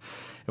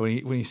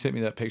 And when he sent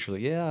me that picture,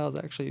 like, yeah, I was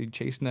actually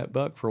chasing that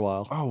buck for a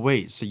while. Oh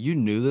wait, so you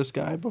knew this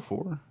guy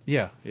before?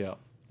 Yeah.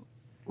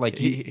 Like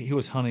he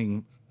was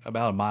hunting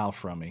about a mile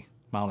and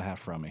a half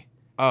from me.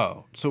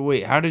 Oh, so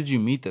wait, how did you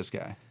meet this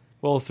guy?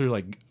 Well, through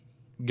like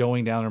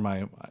going down to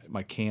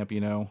my camp,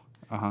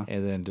 Uh-huh.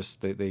 And then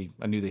just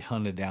I knew they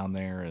hunted down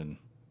there, and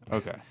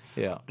okay,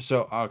 yeah.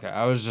 So okay,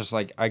 I was just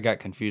like, I got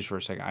confused for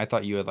a second. I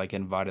thought you had like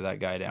invited that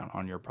guy down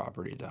on your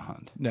property to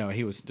hunt. No,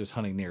 he was just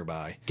hunting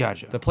nearby.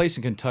 Gotcha. The place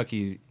in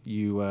Kentucky,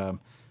 you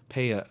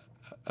pay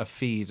a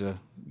fee to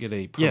get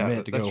a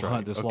permit to go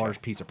hunt this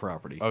large piece of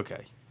property.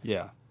 Okay.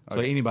 Yeah. So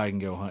anybody can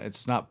go hunt.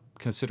 It's not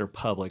considered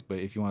public, but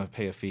if you want to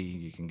pay a fee,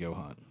 you can go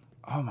hunt.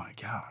 Oh my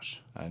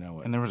gosh. I know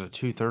it. And there was a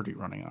 230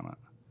 running on it.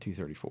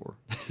 234.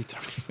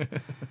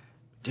 230.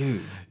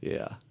 Dude.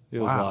 Yeah. It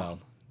was wild.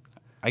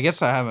 I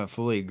guess I haven't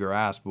fully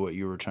grasped what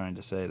you were trying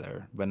to say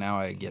there, but now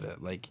I get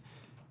it. Like,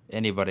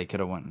 anybody could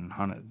have went and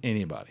hunted.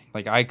 Anybody.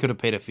 Like, I could have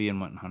paid a fee and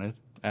went and hunted.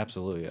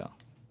 Absolutely, yeah.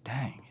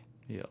 Dang.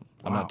 Yeah.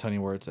 I'm not telling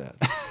you where it's at.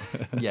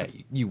 Yeah,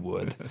 you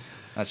would.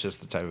 That's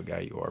just the type of guy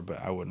you are, but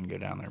I wouldn't go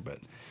down there. But,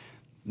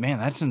 man,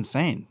 that's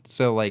insane.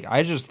 So, like,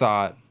 I just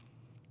thought,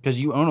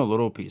 because you own a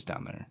little piece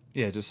down there.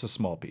 Yeah, just a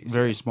small piece.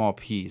 Very small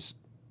piece.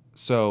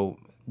 So,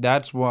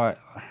 that's why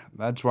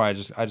I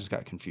just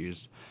got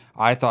confused.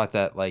 I thought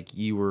that, like,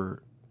 you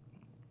were...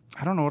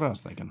 I don't know what I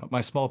was thinking.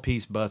 My small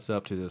piece butts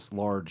up to this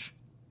large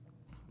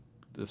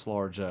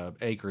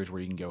acreage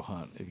where you can go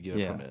hunt if you get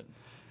a permit.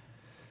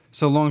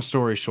 So long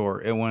story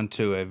short, it went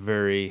to a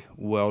very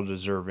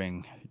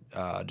well-deserving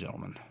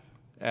gentleman.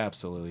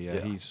 Absolutely, yeah.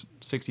 He's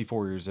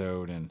 64 years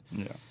old, and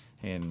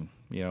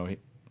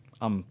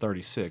I'm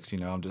 36.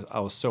 I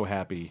was so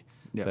happy.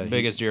 Yeah, the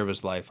biggest year of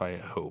his life, I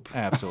hope.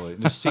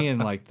 Absolutely. Just seeing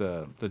like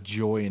the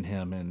joy in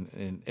him,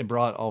 and it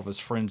brought all of his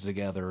friends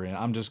together, and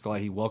I'm just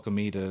glad he welcomed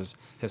me to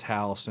his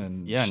house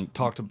and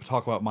talk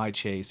about my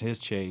chase, his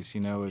chase.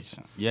 You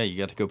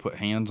got to go put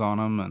hands on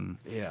him, and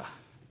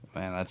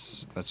man,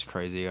 that's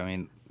crazy. I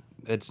mean,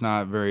 it's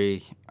not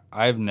very.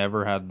 I've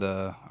never had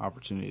the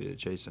opportunity to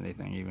chase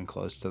anything even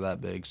close to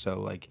that big, so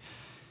like,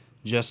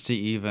 just to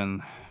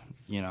even,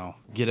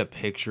 get a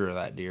picture of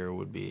that deer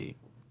would be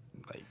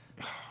like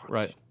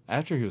right.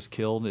 After he was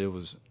killed, it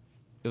was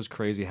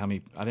crazy I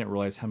didn't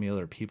realize how many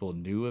other people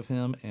knew of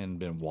him and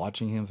been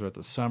watching him throughout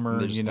the summer.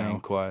 They're just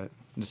staying quiet.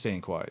 Just staying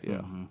quiet, yeah.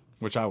 Mm-hmm.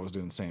 Which I was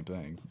doing the same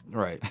thing.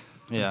 Right.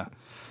 Yeah.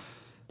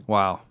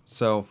 Wow.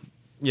 So,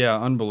 yeah,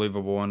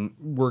 unbelievable. And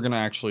we're gonna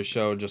actually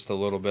show just a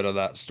little bit of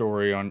that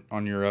story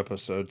on your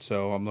episode.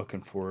 So I'm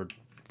looking forward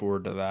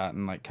to that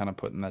and like kind of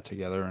putting that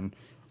together. And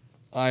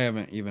I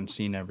haven't even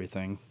seen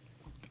everything,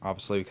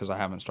 obviously, because I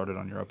haven't started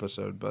on your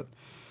episode, but.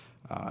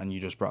 And you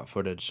just brought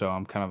footage, so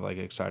I'm kind of like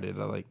excited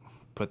to like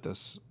put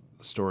this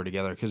story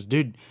together. Because,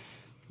 dude,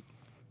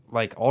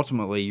 like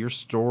ultimately, your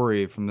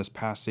story from this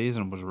past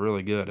season was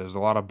really good. There's a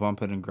lot of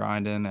bumping and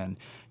grinding, and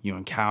you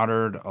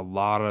encountered a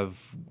lot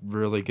of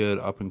really good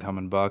up and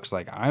coming bucks.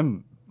 Like I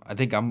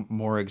think I'm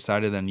more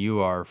excited than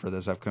you are for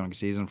this upcoming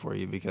season for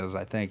you because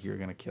I think you're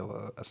gonna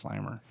kill a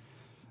slammer.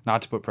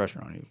 Not to put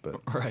pressure on you, but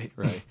right.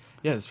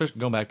 Yeah, especially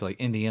going back to like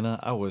Indiana,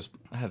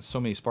 I had so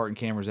many Spartan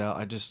cameras out.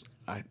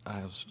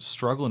 I was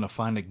struggling to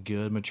find a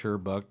good mature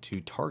buck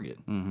to target,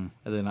 and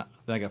then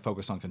I got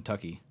focused on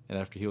Kentucky. And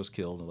after he was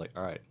killed, I was like,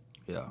 all right,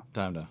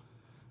 time to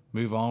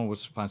move on.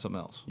 Let's find something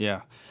else.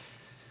 Yeah.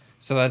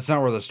 So that's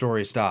not where the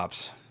story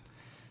stops.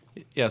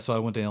 Yeah. So I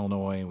went to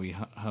Illinois and we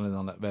hunted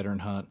on that veteran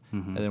hunt,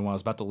 and then when I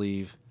was about to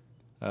leave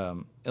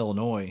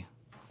Illinois,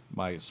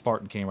 my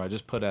Spartan camera I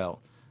just put out.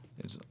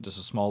 It's just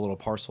a small little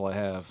parcel I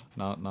have,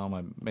 not on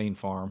my main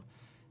farm,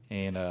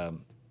 and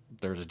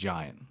there's a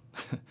giant.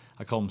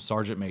 I call him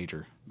Sergeant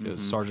Major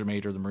because Sergeant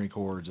Major of the Marine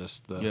Corps,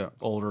 just the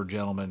older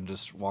gentleman,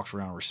 just walks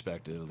around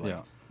respected. Like,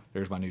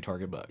 there's my new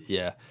target buck.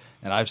 Yeah,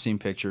 and I've seen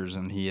pictures,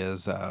 and he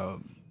is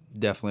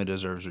definitely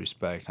deserves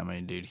respect. I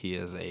mean, dude, he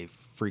is a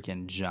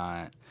freaking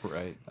giant.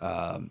 Right.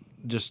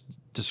 Just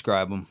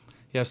describe him.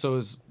 Yeah,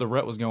 so the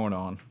rut was going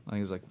on. I think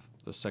it was like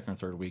the second or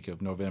third week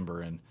of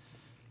November, and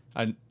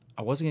I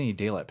wasn't getting any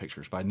daylight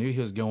pictures, but I knew he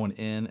was going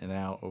in and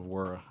out of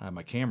where I had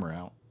my camera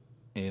out,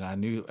 and I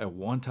knew at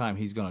one time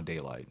he's going to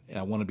daylight, and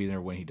I want to be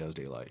there when he does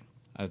daylight.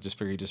 I just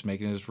figured just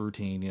making his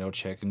routine,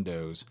 checking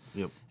does.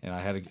 Yep. And I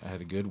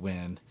had a good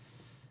wind,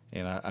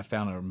 and I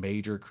found a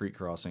major creek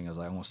crossing. I was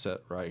like, I'm going to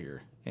set right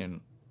here, and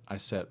I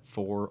set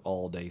 4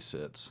 all-day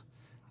sits,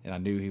 and I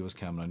knew he was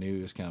coming.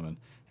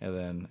 And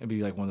then it'd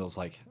be like one of those,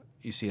 like,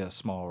 you see a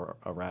small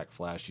rack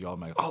flash, you all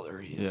like, oh, there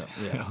he is.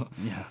 Yeah.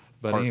 Yeah.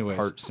 But anyways,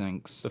 heart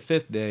sinks. The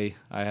 5th day,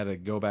 I had to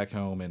go back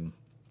home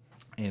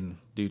and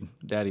do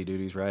daddy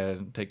duties, right? I had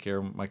to take care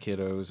of my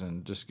kiddos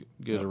and just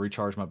get to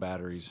recharge my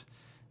batteries.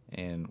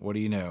 And what do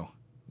you know?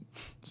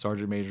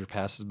 Sergeant Major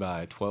passes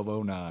by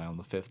 12:09 on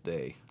the 5th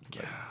day.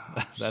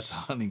 That's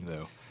hunting,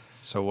 though.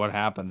 So what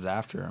happens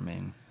after? I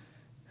mean,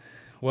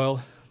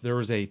 well, there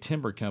was a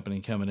timber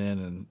company coming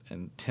in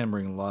and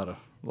timbering a lot of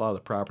the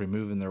property,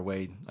 moving their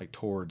way like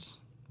towards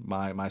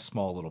my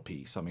small little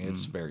piece. I mean,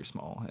 it's very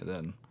small. And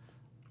then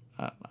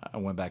I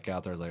went back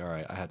out there. I was like, all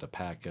right, I had to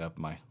pack up.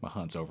 My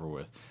hunt's over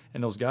with.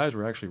 And those guys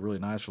were actually really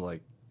nice. Were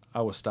like,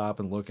 I was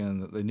stopping,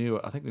 looking.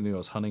 I think they knew I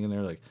was hunting in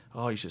there. Like,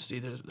 oh, you should see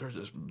there's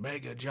this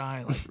mega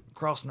giant like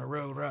crossing the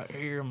road right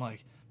here. I'm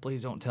like,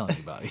 please don't tell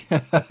anybody.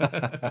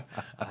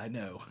 I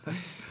know.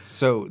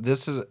 So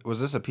was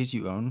this a piece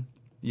you own?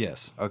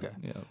 Yes. Okay.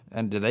 Yeah.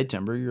 And did they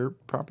timber your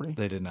property?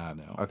 They did not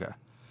know. Okay.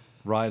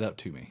 Right up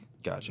to me.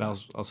 Gotcha. I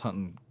was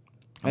hunting.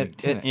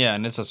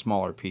 And it's a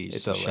smaller piece.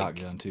 It's so a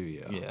shotgun too.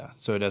 Yeah. Yeah.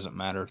 So it doesn't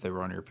matter if they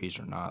were on your piece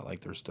or not.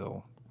 Like they're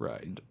still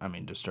right. I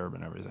mean,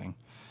 disturbing everything.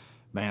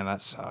 Man,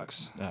 that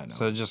sucks. I know.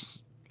 So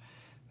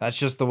that's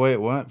just the way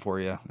it went for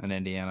you in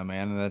Indiana,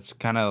 man. And that's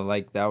kind of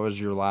like that was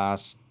your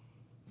last.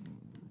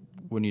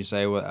 When you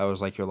say that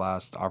was like your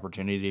last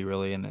opportunity,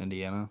 really, in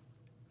Indiana.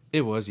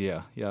 It was,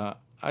 yeah.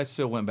 I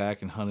still went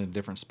back and hunted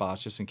different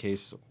spots just in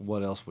case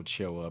what else would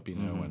show up,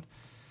 And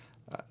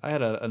I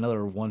had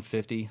another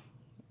 150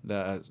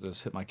 that I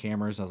just hit my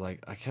cameras. I was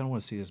like, I kind of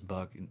want to see this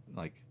buck,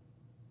 like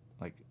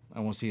I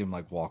want to see him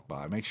like walk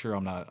by. Make sure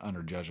I'm not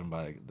underjudging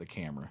by the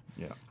camera.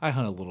 Yeah. I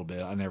hunted a little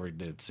bit. I never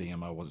did see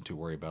him. I wasn't too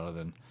worried about it.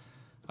 Then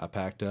I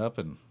packed up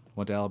and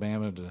went to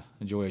Alabama to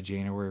enjoy a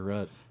January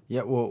rut.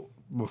 Yeah. Well,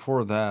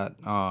 before that,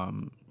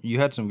 you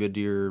had some good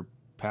deer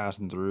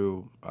passing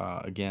through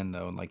again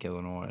though, in like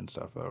Illinois and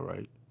stuff though,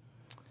 right?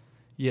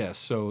 Yes.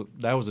 So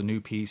that was a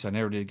new piece. I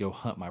never did go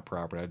hunt my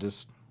property. I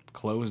just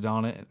closed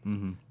on it.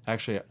 Mm-hmm.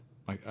 Actually,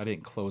 I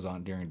didn't close on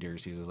it during deer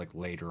season. It was like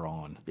later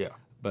on. Yeah.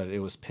 But it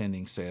was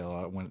pending sale.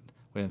 I went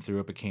and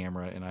threw up a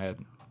camera, and I had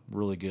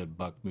really good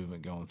buck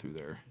movement going through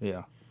there.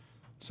 Yeah.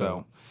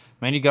 So,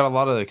 man, you got a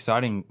lot of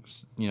exciting,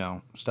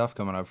 stuff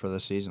coming up for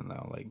this season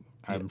though. Like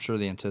I'm sure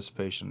the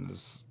anticipation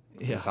is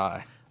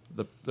high.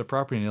 The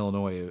property in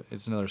Illinois,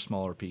 it's another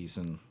smaller piece,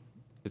 and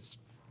it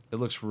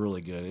looks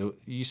really good. It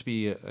used to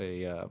be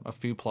a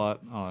food plot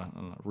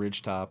on a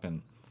ridge top,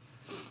 and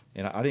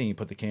I didn't even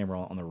put the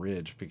camera on the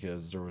ridge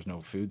because there was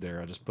no food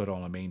there. I just put it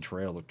on a main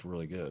trail. It looked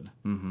really good.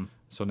 Mm-hmm.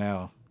 So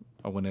now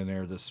I went in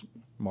there this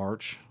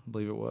March, I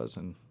believe it was,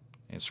 and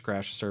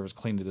scratched the surface,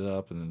 cleaned it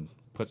up, and then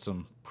put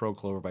some Pro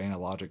Clover by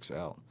Analogics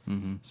out.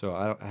 Mm-hmm. So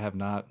I have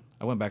not.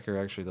 I went back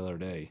there actually the other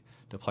day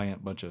to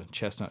plant a bunch of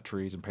chestnut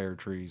trees and pear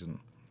trees,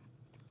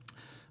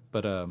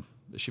 but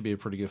it should be a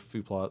pretty good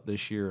food plot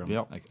this year.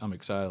 I'm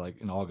excited. Like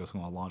in August,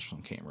 I'm gonna launch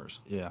some cameras.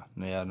 Yeah,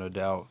 no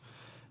doubt.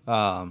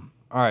 All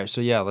right,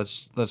 so yeah,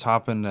 let's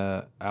hop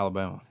into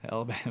Alabama.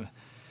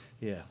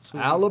 Yeah. Sweet.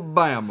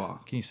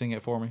 Alabama. Can you sing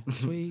it for me?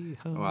 Sweet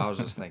home. Well, I was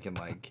just thinking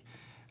like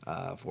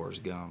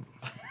Forrest Gump.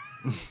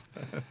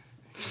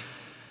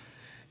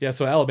 Yeah,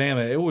 so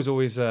Alabama, it was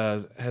always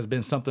has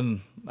been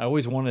something I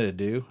always wanted to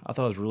do. I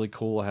thought it was really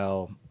cool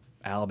how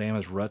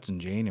Alabama's ruts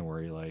in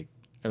January, like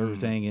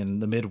everything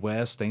in the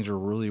Midwest, things are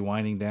really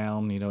winding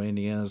down.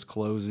 Indiana's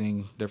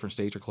closing, different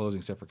states are closing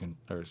except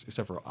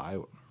for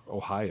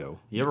Ohio.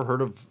 You ever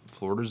heard of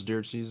Florida's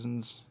deer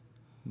seasons?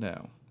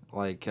 No.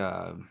 Like,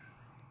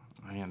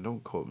 man,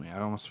 don't quote me. I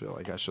almost feel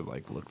like I should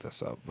like look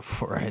this up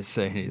before I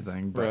say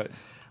anything. But right.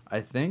 I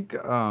think you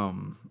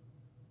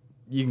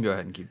can go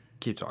ahead and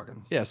keep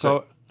talking. Yeah.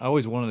 So I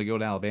always wanted to go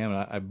to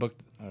Alabama. I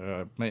booked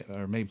or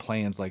made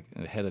plans like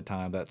ahead of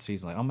time that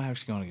season. Like I'm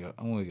actually going to go.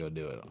 I'm going to go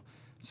do it.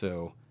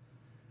 So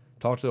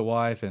talked to the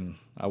wife, and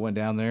I went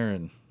down there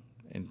and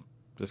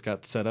just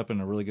got set up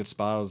in a really good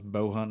spot. I was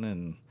bow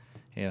hunting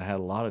and I had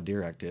a lot of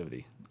deer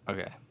activity.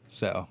 Okay,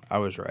 so I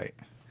was right.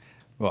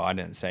 Well, I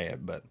didn't say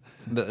it, but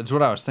it's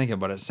what I was thinking,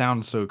 but it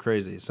sounds so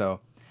crazy.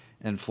 So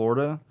in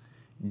Florida,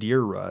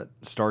 deer rut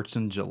starts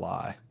in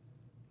July.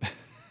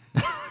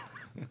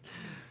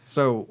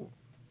 So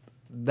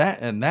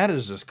that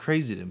is just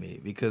crazy to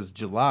me because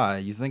July,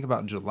 you think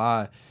about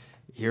July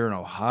here in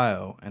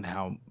Ohio and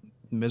how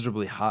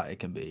miserably hot it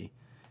can be.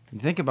 You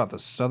think about the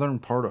southern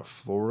part of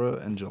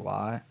Florida in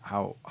July,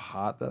 how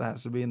hot that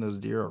has to be, and those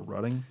deer are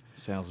rutting.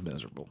 Sounds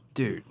miserable.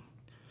 Dude.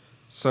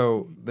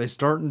 So they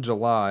start in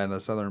July in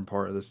the southern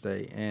part of the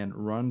state and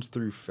runs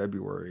through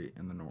February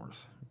in the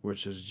north,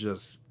 which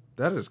is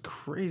that is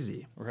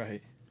crazy.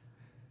 Right.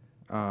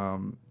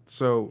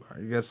 So I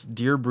guess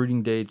deer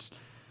breeding dates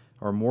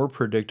are more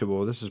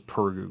predictable. This is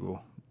per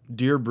Google.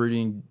 Deer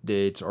breeding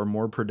dates are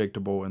more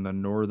predictable in the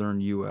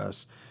northern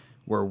U.S.,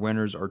 where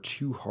winters are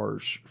too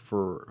harsh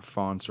for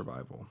fawn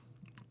survival.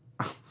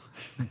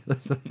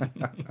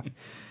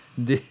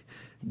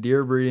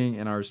 Deer breeding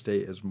in our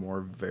state is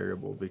more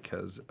variable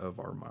because of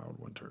our mild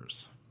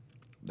winters.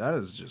 That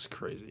is just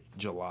crazy.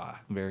 July.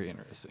 Very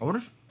interesting. I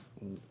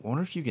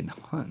wonder if you can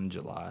hunt in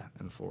July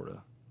in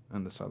Florida,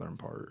 in the southern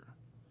part.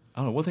 I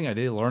don't know. One thing I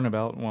did learn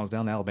about when I was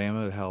down in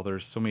Alabama, how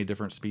there's so many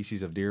different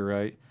species of deer,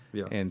 right?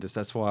 Yeah. And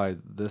that's why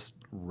this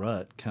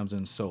rut comes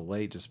in so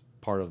late, just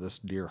part of this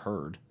deer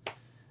herd.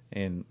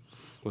 And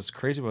what's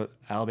crazy about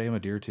Alabama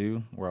deer,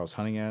 too, where I was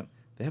hunting at,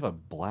 they have a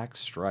black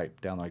stripe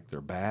down like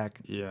their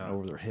back,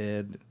 over their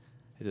head.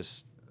 It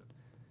just...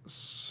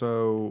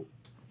 So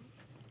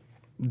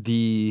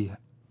the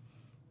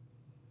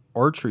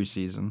archery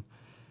season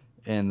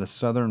in the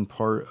southern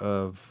part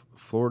of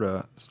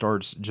Florida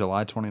starts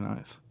July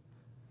 29th.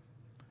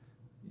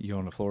 You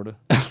going to Florida?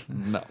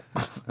 No.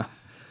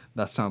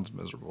 That sounds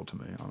miserable to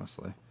me,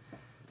 honestly.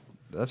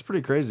 That's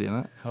pretty crazy,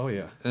 isn't it? Oh,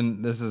 yeah.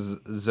 And this is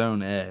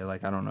Zone A.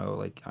 Like, I don't know.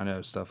 Like, I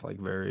know stuff like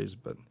varies,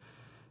 but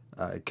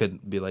it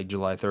could be like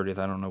July 30th.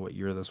 I don't know what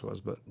year this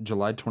was, but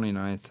July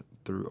 29th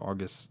through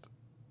August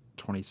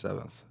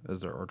 27th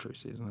is their archery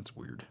season. That's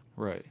weird.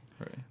 Right.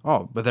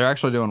 Oh, but they're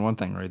actually doing one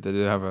thing, right? They do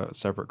have a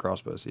separate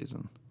crossbow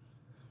season.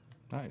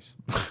 Nice.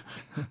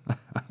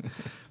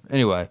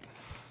 Anyway,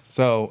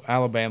 so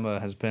Alabama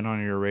has been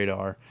on your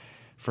radar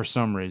for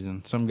some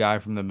reason. Some guy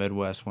from the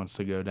Midwest wants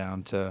to go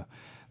down to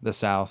the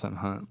South and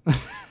hunt.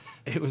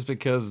 It was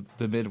because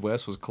the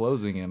Midwest was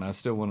closing, and I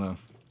still want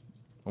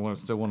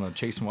to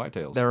chase some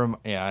whitetails.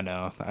 Yeah, I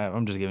know.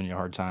 I'm just giving you a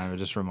hard time. It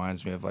just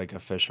reminds me of like a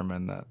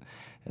fisherman that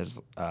is,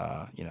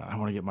 I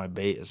want to get my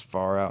bait as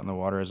far out in the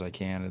water as I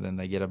can, and then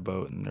they get a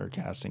boat and they're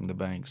casting the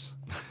banks.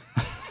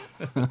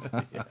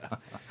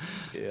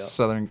 Yeah.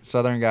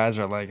 Southern guys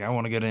are like, I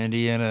want to go to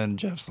Indiana, and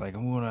Jeff's like,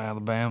 I'm going to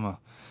Alabama.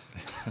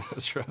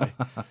 That's right.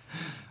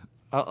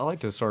 I like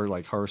to start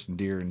like harvesting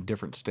deer in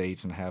different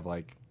states and have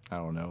like, I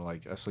don't know,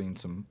 like I've seen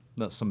some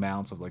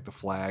mounts of like the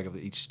flag of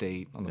each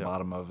state on the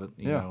bottom of it.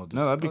 You know,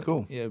 no, that'd be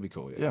cool. Yeah, it'd be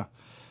cool. Yeah.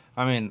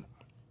 I mean,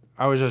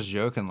 I was just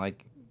joking,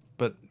 like,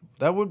 but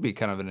that would be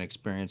kind of an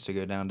experience to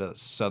go down to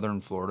southern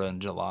Florida in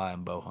July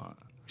and bow hunt.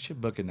 We should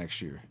book it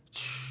next year.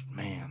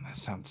 Man, that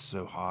sounds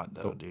so hot,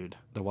 though, dude.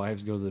 The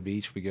wives go to the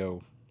beach. We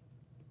go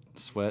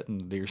sweat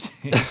and deer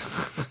stand.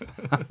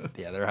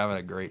 Yeah, they're having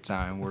a great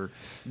time. We're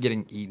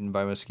getting eaten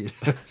by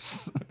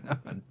mosquitoes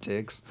and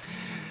ticks.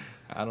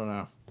 I don't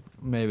know.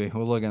 Maybe.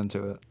 We'll look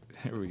into it.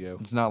 Here we go.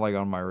 It's not like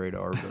on my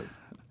radar, but...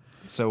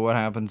 So what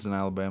happens in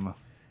Alabama?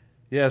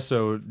 Yeah,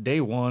 so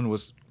day one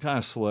was kind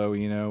of slow,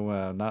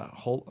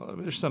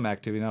 there's some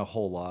activity, not a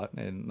whole lot,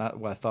 and not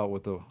what I thought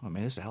with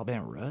this is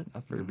Alabama rut. I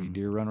figured it'd be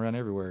deer running around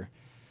everywhere.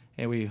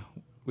 And we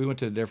went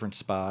to a different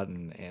spot,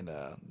 and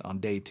on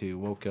day two,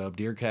 woke up,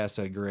 deer cast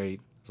said great.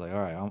 It's like,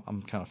 all right,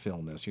 I'm kind of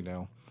feeling this,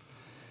 And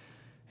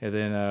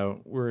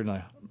then we're in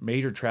a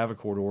major traffic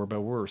corridor,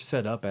 but where we're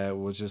set up at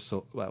was just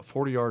about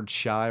 40 yards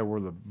shy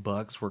where the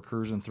bucks were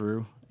cruising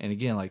through. And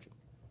again, like,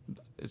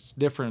 it's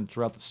different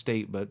throughout the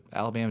state, but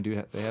Alabama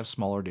they have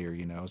smaller deer,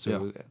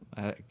 So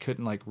I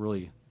couldn't like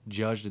really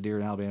judge the deer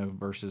in Alabama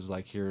versus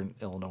like here in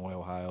Illinois,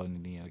 Ohio, and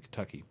Indiana,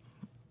 Kentucky.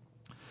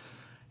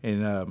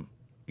 And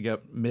we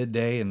got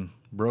midday and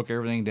broke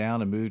everything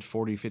down and moved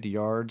 40, 50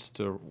 yards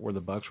to where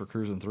the bucks were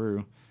cruising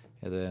through.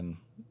 And then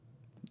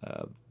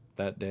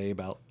that day,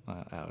 about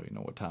I don't even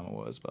know what time it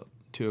was, about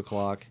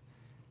 2:00,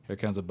 here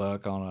comes a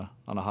buck on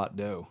a hot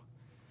doe,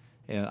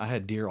 and I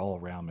had deer all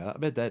around me. I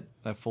bet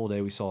that full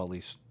day we saw at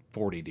least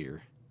 40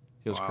 deer.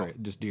 It was crazy,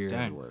 just deer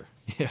everywhere.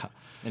 Yeah.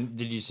 And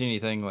did you see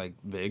anything like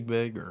big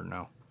or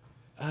no?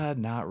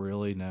 Not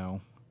really.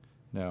 No.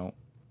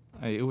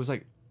 It was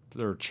like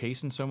they're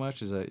chasing so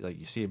much is that like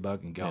you see a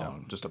buck and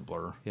gone. Yeah, just a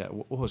blur. Yeah.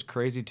 What was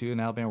crazy too in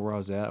Alabama where I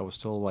was at, I was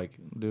told like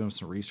doing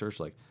some research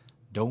like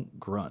don't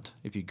grunt.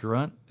 If you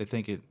grunt, they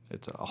think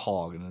it's a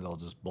hog and then they'll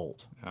just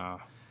bolt.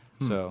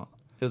 So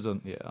it was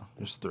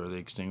just throw the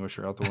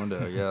extinguisher out the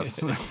window, I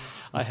guess.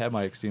 I had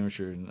my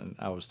extinguisher and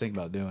I was thinking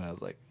about doing it. I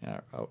was like,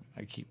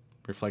 I keep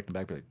reflecting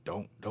back, like,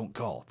 don't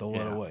call, throw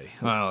it away.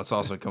 Well, it's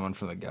also coming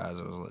from the guys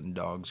that was letting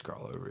dogs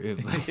crawl over you.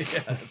 Yeah,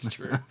 that's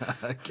true.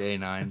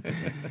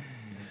 K9.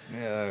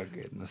 Oh,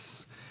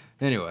 goodness.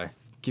 Anyway,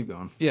 keep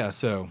going. Yeah,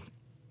 so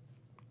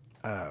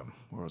where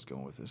I was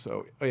going with this.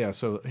 So,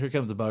 so here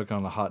comes the buck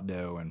on the hot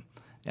doe, and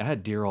I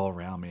had deer all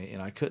around me,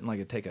 and I couldn't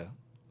like take a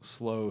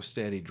slow,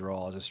 steady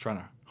draw. I was just trying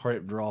to hurry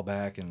up, draw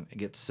back, and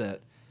get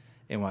set.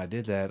 And when I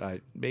did that,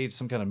 I made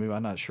some kind of move.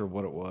 I'm not sure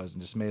what it was,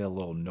 and just made a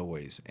little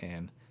noise,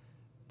 and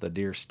the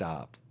deer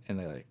stopped, and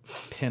they like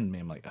pinned me.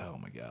 I'm like, oh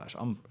my gosh,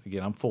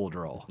 I'm full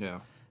draw. Yeah.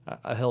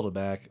 I held it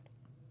back.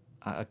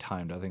 I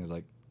timed. I think it was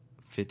like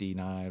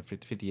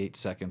 58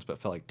 seconds, but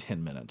felt like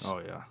 10 minutes. Oh,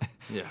 yeah.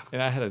 Yeah.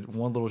 And I had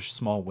one little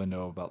small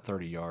window of about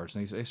 30 yards,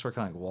 and they started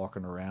kind of like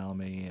walking around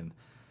me, and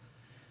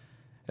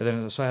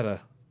then so I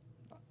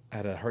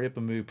had to hurry up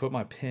and move, put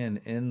my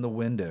pin in the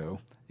window,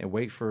 and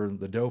wait for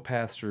the doe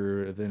pass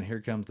through. And then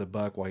here comes the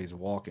buck while he's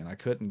walking. I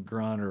couldn't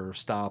grunt or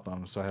stop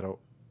him, so I had to.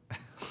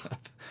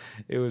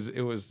 It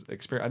was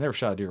experience. I never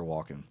shot a deer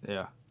walking.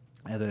 Yeah.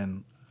 And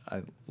then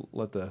I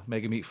let the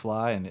mega meat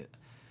fly, and it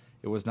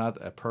was not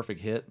a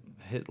perfect hit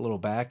a little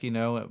back,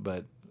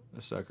 but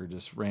the sucker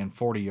just ran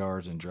 40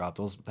 yards and dropped.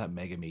 That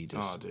mega meat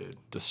just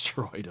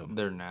destroyed him.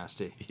 They're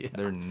nasty. Yeah.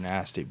 They're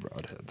nasty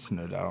broadheads,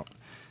 no doubt.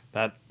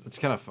 It's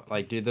kind of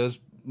like, dude, those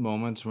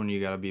moments when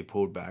you got to be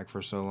pulled back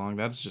for so long,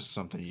 that's just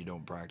something you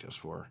don't practice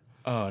for.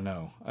 Oh,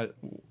 no.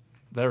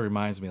 That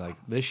reminds me, like,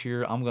 this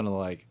year I'm going to,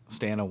 like,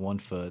 stand on one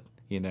foot,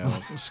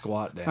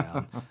 squat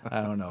down.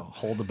 I don't know,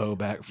 hold the bow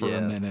back for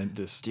a minute.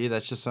 Dude,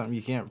 that's just something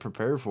you can't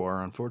prepare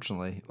for,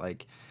 unfortunately.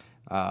 Like,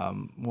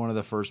 one of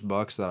the first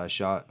bucks that I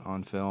shot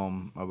on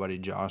film, my buddy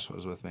Josh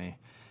was with me.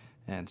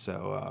 And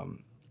so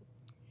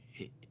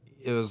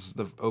it was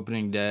the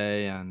opening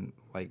day, and,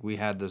 like, we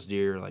had this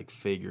deer, like,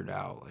 figured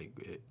out.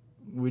 Like,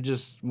 we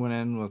just went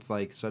in with,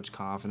 like, such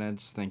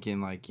confidence,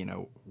 thinking, like,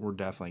 we're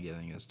definitely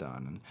getting this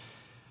done. And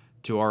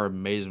to our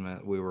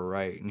amazement, we were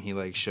right. And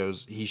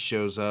he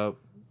shows up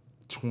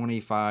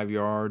 25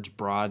 yards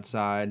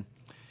broadside.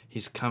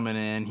 He's coming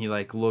in. He,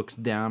 like, looks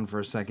down for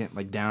a second,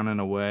 like, down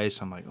and away.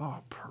 So I'm like,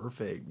 oh,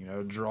 perfect.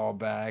 Draw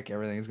back.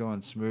 Everything's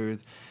going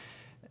smooth.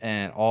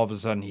 And all of a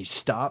sudden he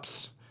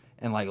stops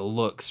and, like,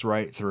 looks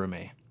right through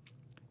me.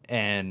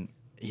 And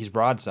he's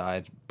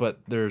broadside, but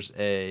there's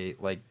a,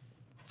 like,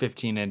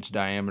 15-inch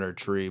diameter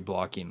tree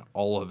blocking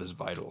all of his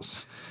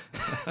vitals.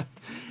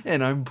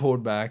 And I'm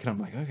pulled back, and I'm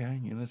like, okay,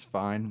 it's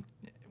fine.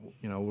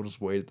 We'll just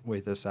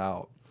wait this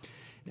out.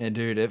 And,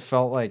 dude, it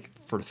felt like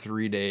for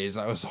 3 days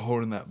I was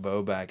holding that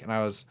bow back,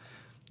 and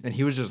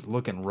he was just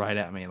looking right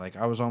at me. Like,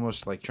 I was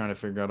almost, like, trying to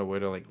figure out a way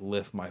to, like,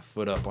 lift my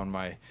foot up on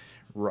my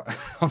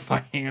on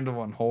my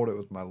handle and hold it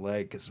with my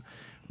leg, because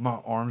my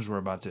arms were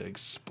about to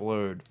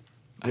explode.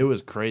 It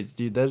was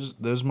crazy, dude.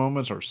 Those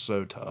moments are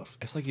so tough.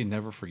 It's like you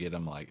never forget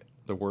them. Like,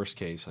 the worst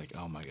case, like,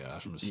 oh my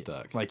gosh, I'm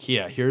stuck. Like,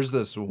 yeah, here's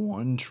this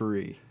one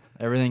tree.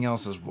 Everything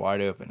else is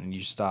wide open, and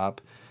you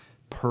stop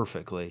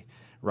perfectly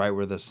right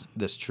where this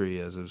tree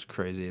is. It was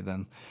crazy.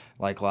 Then,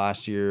 like,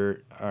 last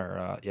season,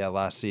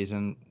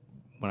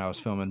 when I was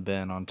filming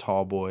Ben on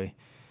Tall Boy,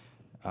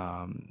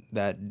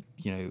 that,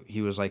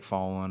 he was, like,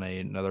 following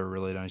another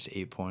really nice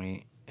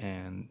 8-point,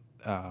 and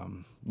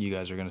you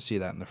guys are going to see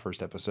that in the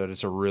first episode.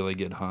 It's a really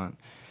good hunt.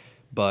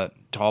 But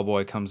Tall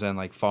Boy comes in,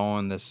 like,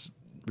 following this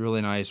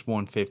really nice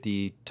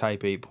 150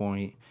 type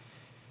 8-point,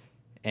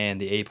 and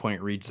the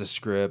 8-point reads the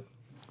script,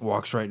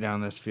 walks right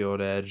down this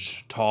field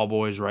edge. Tall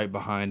Boy's right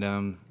behind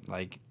him.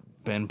 Like,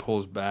 Ben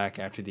pulls back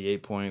after the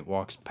 8-point,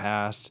 walks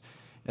past,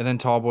 and then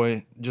Tall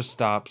Boy just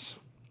stops,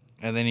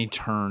 and then he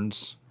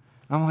turns.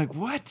 I'm like,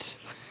 what?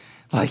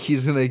 Like,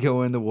 he's going to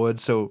go in the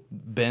woods, so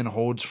Ben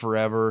holds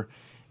forever,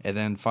 and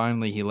then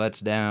finally he lets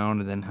down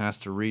and then has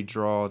to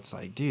redraw. It's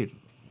like, dude,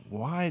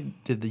 why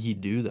did he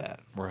do that?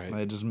 Right.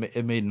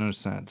 It made no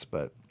sense.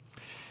 But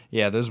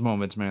yeah, those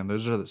moments, man,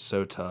 those are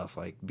so tough.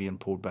 Like, being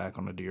pulled back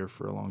on a deer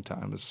for a long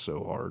time is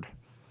so hard.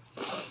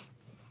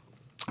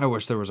 I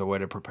wish there was a way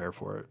to prepare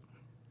for it.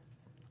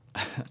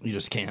 You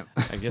just can't.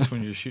 I guess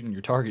when you're shooting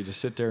your target,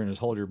 just sit there and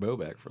just hold your bow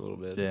back for a little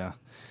bit. Yeah.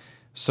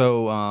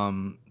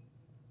 So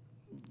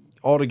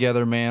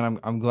altogether, man,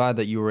 I'm glad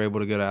that you were able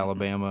to go to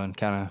Alabama and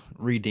kind of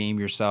redeem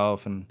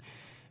yourself and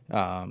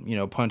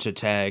punch a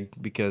tag,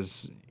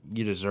 because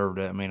you deserved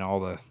it. I mean,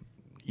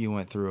 you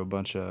went through a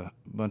bunch of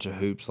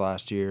hoops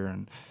last year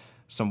and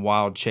some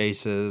wild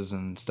chases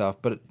and stuff,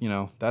 but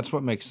that's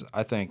what makes,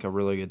 I think, a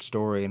really good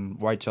story. And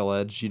Whitetail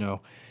Edge,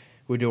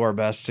 we do our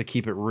best to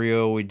keep it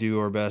real. We do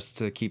our best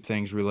to keep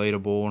things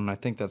relatable, and I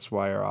think that's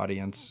why our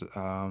audience,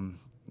 I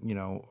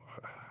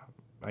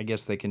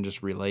guess they can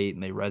just relate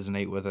and they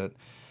resonate with it,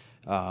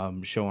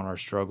 showing our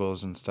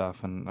struggles and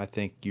stuff. And I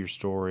think your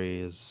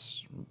story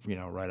is,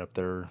 right up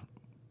there,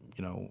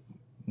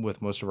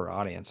 with most of our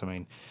audience. I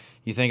mean,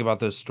 you think about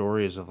those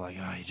stories of, like,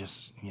 oh, you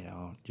just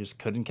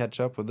couldn't catch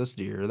up with this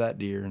deer or that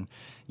deer, and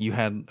you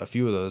had a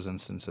few of those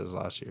instances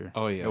last year.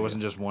 Oh yeah, it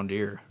wasn't just one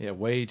deer. Yeah,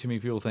 way too many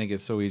people think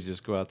it's so easy to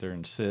just go out there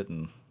and sit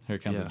and here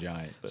comes a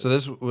giant. But so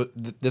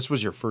this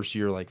was your first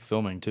year, like,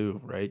 filming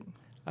too, right?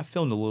 I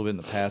filmed a little bit in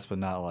the past, but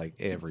not like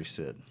every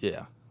sit.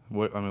 Yeah.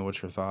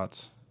 What's your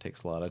thoughts?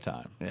 Takes a lot of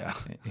time. Yeah.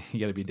 You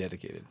got to be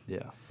dedicated.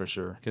 Yeah, for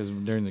sure. Because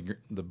during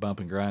the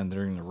bump and grind,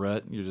 during the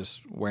rut, you're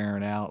just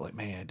wearing out. Like,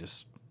 man,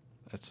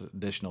 that's an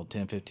additional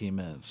 10, 15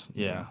 minutes.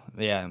 Yeah.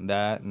 Yeah, and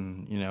that,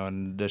 and,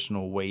 an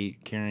additional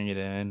weight carrying it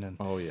in. And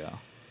oh, yeah.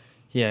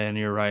 Yeah, and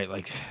you're right.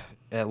 Like,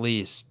 at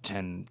least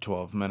 10,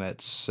 12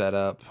 minutes set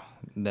up.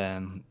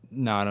 Then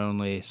not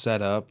only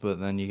set up, but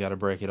then you got to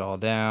break it all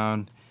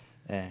down.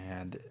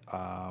 And,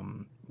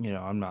 I'm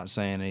not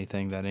saying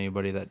anything that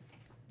anybody that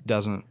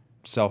doesn't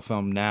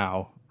self-film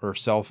now or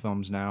cell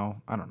films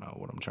now. I don't know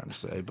what I'm trying to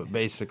say, but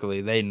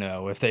basically they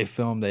know. If they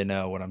film, they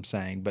know what I'm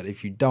saying. But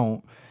if you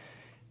don't,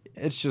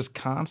 it's just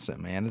constant,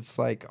 man. It's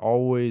like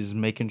always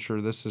making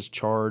sure this is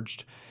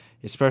charged,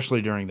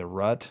 especially during the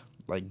rut.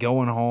 Like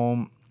going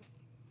home,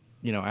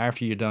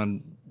 after you're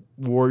done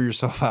wore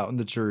yourself out in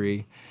the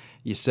tree,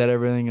 you set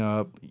everything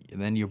up,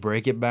 and then you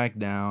break it back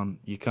down,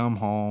 you come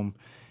home,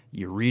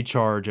 you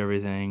recharge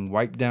everything,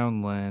 wipe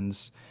down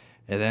lens,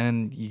 and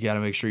then you got to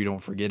make sure you don't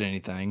forget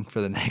anything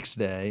for the next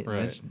day.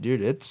 Right.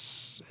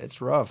 It's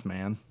rough,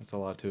 man. That's a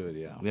lot to it,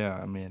 yeah. Yeah,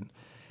 I mean,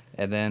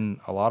 and then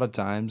a lot of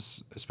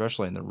times,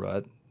 especially in the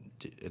rut,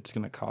 it's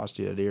going to cost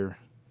you a deer.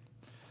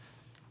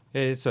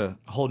 Yeah, it's a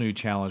whole new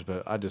challenge,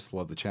 but I just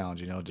love the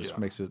challenge, It just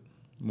makes it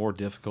more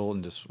difficult,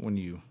 and just when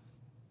you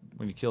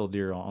kill a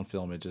deer on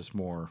film, it's just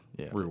more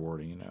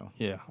rewarding,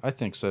 Yeah, I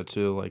think so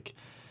too. Like,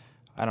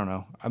 I don't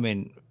know. I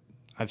mean,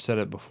 I've said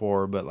it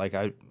before, but like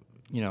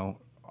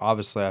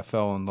obviously I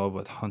fell in love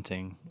with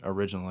hunting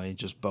originally,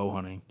 just bow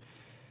hunting.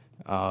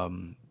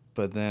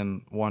 But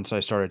then once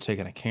I started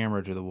taking a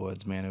camera to the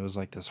woods, man, it was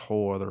like this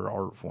whole other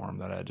art form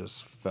that I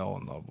just fell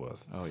in love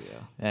with. Oh,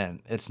 yeah.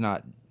 And it's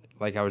not,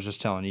 like I was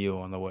just telling you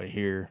on the way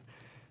here,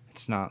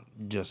 it's not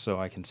just so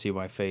I can see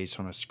my face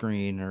on a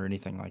screen or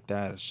anything like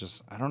that. It's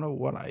just, I don't know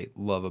what I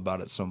love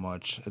about it so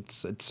much.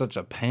 It's such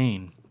a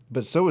pain.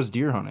 But so is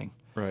deer hunting.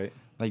 Right.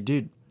 Like,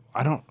 dude,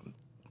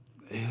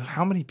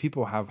 how many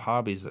people have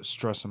hobbies that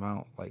stress them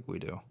out like we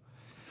do?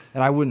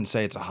 And I wouldn't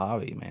say it's a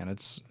hobby, man.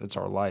 It's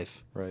our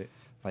life. Right.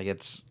 Like,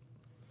 it's,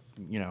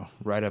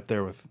 right up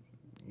there with,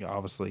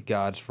 obviously,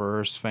 God's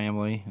first,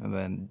 family, and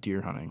then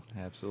deer hunting.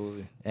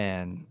 Absolutely.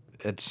 And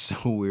it's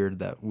so weird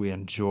that we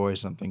enjoy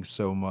something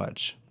so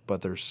much,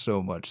 but there's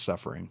so much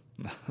suffering.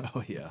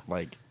 Oh, yeah.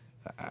 Like,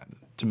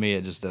 to me,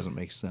 it just doesn't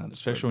make sense.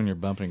 Especially when you're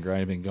bumping and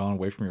grinding, being gone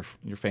away from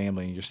your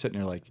family, and you're sitting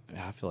there like,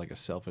 I feel like a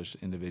selfish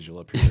individual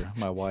up here.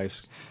 My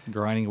wife's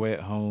grinding away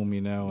at home,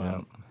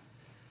 Yeah.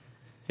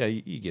 Yeah,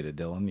 you get it,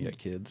 Dylan. You got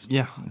kids.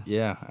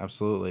 Yeah,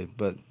 absolutely.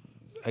 But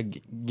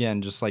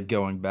again, just like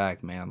going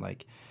back, man,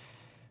 like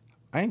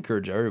I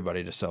encourage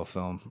everybody to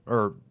self-film,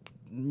 or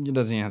it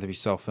doesn't even have to be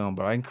self-film,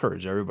 but I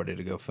encourage everybody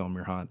to go film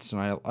your hunts.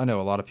 And I know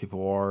a lot of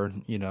people are,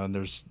 and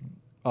there's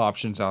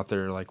options out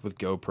there like with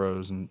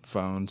GoPros and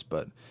phones,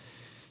 but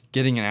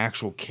getting an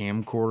actual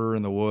camcorder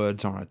in the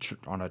woods on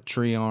a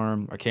tree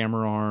arm, a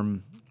camera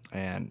arm,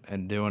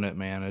 and doing it,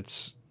 man,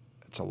 it's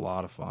a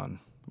lot of fun.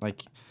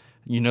 Like,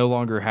 you no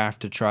longer have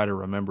to try to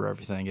remember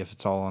everything if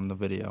it's all on the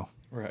video.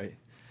 Right.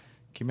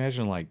 Can you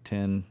imagine like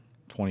 10,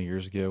 20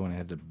 years ago when it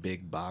had the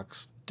big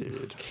box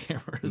Dude,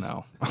 cameras?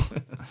 No,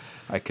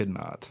 I could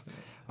not.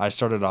 I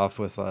started off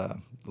with a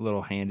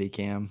little handy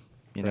cam,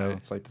 Right.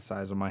 It's like the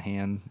size of my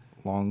hand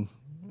long.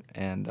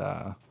 And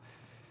I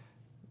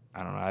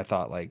don't know. I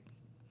thought I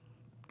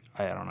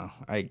don't know.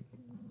 I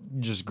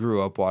just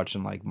grew up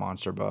watching like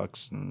Monster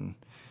Bucks and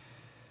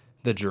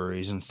the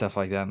Juries and stuff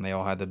like that, and they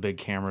all had the big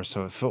cameras,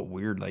 so it felt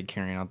weird like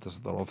carrying out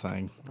this little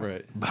thing.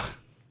 Right.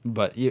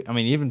 But I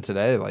mean, even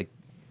today, like,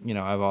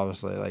 I've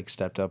obviously like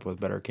stepped up with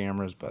better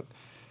cameras, but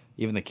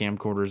even the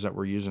camcorders that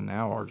we're using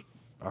now are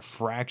a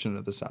fraction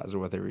of the size of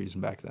what they were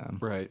using back then.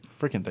 Right.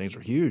 Freaking things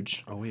are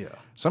huge. Oh, yeah.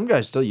 Some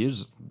guys still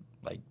use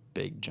like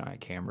big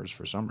giant cameras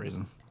for some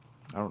reason.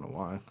 I don't know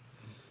why.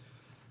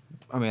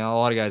 I mean, a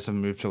lot of guys have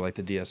moved to like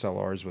the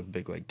DSLRs with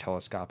big like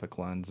telescopic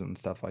lens and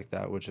stuff like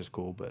that, which is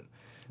cool. But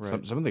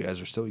some of the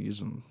guys are still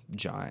using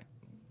giant.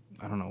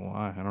 I don't know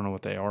why. I don't know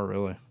what they are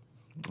really.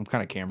 I'm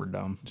kind of camera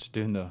dumb. Just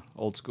doing the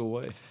old school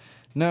way.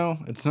 No,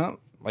 it's not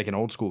like an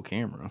old school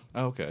camera.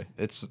 Oh, okay.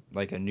 It's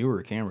like a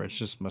newer camera. It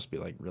just must be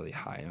like really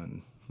high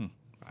end.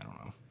 I don't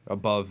know.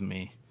 Above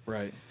me.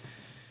 Right.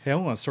 Hey, I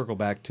want to circle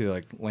back to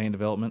like land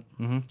development.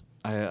 Mm-hmm.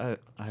 I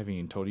haven't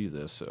even told you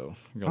this, so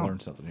you're gonna learn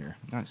something here.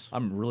 Nice.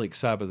 I'm really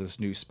excited about this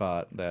new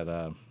spot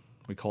that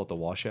we call it the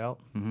washout.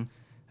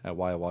 Mm-hmm.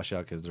 Why a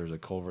washout? Because there's a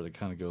culvert that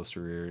kind of goes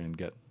through here and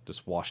get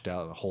just washed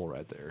out in a hole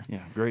right there.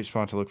 Yeah, great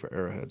spot to look for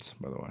arrowheads,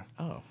 by the way.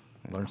 Oh,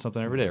 learn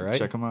something every day, right?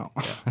 Check them out.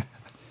 Yeah.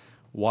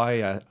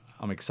 Why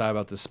I'm excited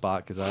about this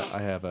spot, because I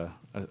have a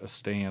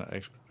stand,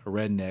 a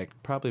redneck,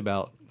 probably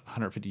about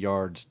 150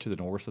 yards to the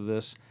north of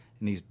this,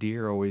 and these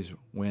deer always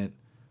went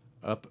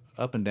up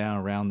and down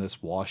around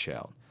this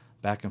washout,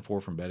 back and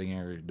forth from bedding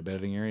area to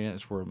bedding area.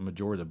 It's where the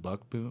majority of the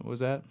buck movement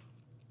was at.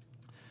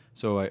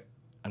 So I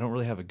don't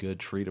really have a good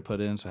tree to put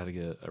in, so I had to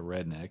get a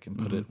redneck and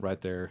put it right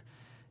there.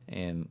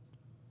 And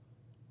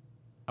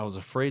I was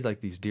afraid like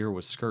these deer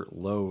would skirt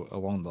low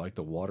along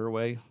the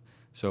waterway.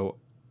 So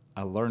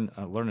I learned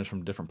this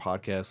from different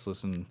podcasts.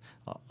 Listen,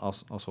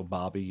 also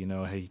Bobby,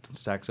 he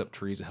stacks up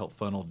trees to help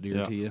funnel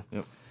deer to you.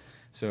 Yep.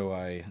 So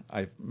I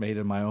made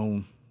it my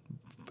own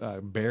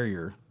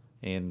barrier,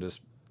 and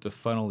just to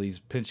funnel these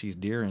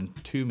deer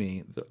into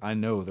me. I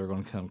know they're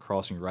going to come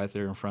crossing right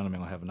there in front of me.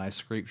 I'll have a nice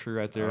scrape tree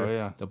right there. Oh,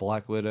 yeah. The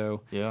Black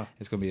Widow. Yeah.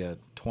 It's going to be a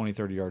 20,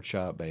 30-yard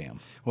shot. Bam.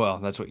 Well,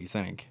 that's what you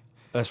think.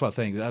 That's what I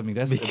think. I mean,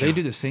 if they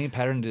do the same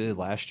pattern they did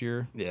last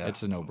year, Yeah.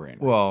 it's a no-brainer.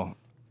 Well,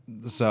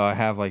 so I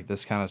have like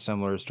this kind of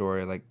similar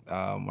story. Like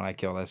when I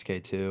killed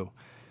SK2,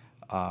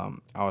 I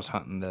was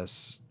hunting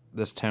this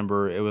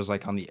timber. It was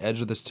like on the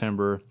edge of this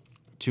timber.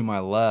 To my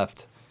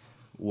left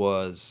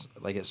was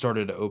like it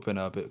started to open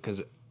up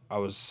because I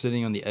was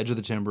sitting on the edge of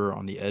the timber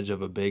on the edge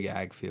of a big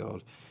ag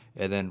field,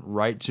 and then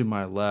right to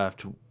my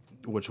left,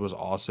 which was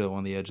also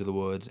on the edge of the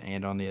woods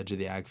and on the edge of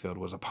the ag field,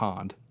 was a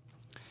pond.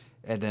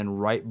 And then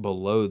right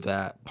below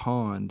that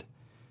pond,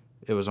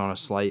 it was on a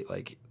slight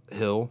like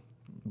hill,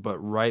 but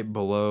right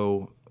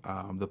below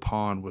the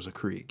pond was a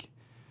creek.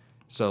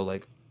 So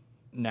like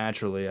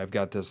naturally, I've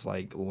got this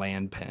like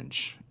land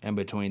pinch in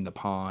between the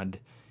pond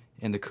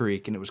and the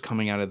creek, and it was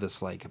coming out of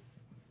this like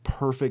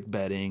perfect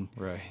bedding,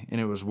 right? And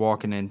it was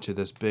walking into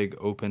this big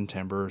open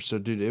timber. So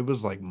dude, it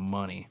was like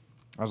money.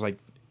 I was like,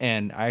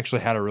 and I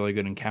actually had a really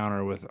good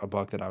encounter with a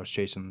buck that I was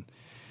chasing,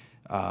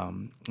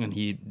 and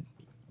he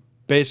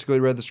basically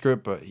read the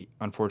script, but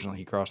unfortunately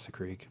he crossed the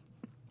creek.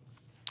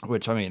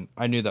 Which, I mean,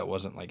 I knew that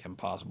wasn't like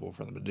impossible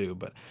for them to do,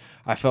 but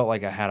I felt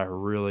like I had a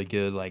really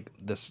good, like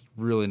this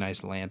really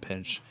nice land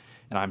pinch,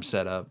 and I'm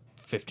set up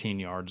 15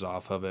 yards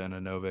off of it in a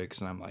Novix,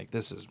 and I'm like,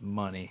 this is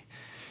money.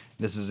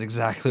 This is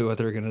exactly what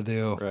they're going to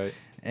do. Right.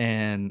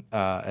 And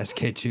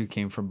SK2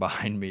 came from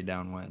behind me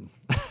downwind.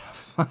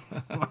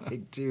 I'm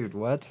like, dude,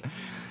 what?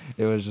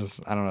 It was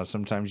just, I don't know,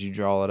 sometimes you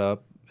draw it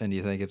up and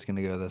you think it's going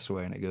to go this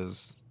way, and it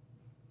goes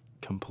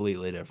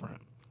completely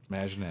different.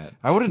 Imagine that.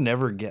 I would have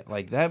never get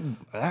like that.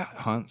 That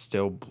hunt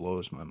still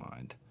blows my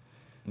mind.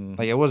 Mm-hmm.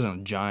 Like it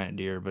wasn't a giant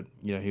deer, but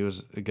you know he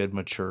was a good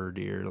mature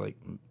deer, like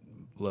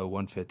low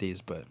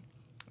 150s. But,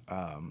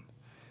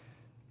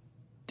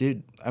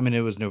 dude, I mean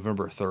it was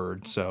November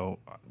 3rd, so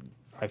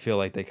I feel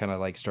like they kind of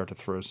like start to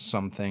throw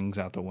some things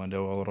out the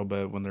window a little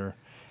bit when they're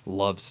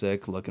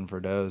lovesick looking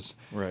for does.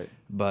 Right.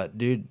 But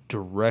dude,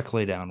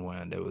 directly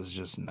downwind, it was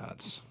just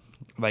nuts.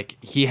 Like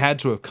he had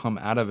to have come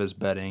out of his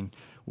bedding,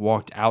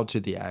 walked out to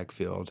the ag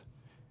field,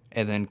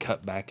 and then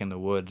cut back in the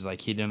woods.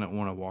 Like he didn't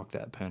want to walk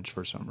that pinch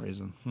for some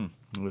reason.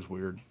 It was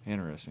weird.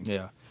 Interesting.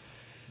 Yeah.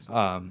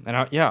 And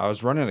I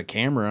was running a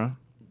camera,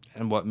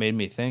 and what made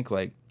me think,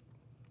 like,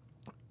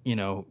 you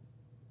know,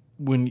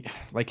 when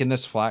like in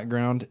this flat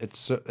ground,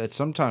 it's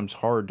sometimes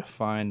hard to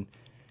find.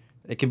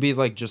 It can be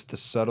like just the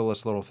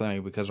subtlest little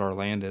thing because our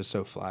land is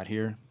so flat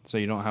here, so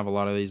you don't have a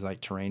lot of these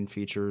like terrain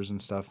features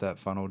and stuff that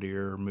funnel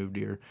deer or move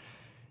deer.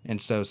 And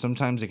so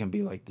sometimes it can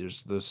be like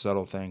there's those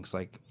subtle things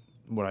like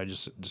what I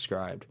just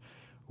described,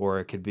 or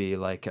it could be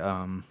like you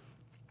know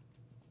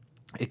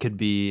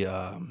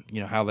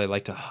how they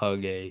like to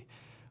hug a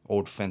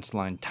old fence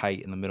line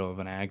tight in the middle of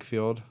an ag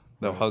field.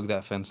 They'll hug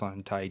that fence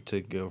line tight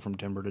to go from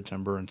timber to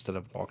timber instead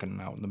of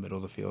walking out in the middle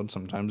of the field.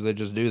 Sometimes they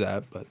just do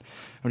that, but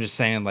I'm just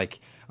saying, like,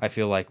 I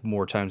feel like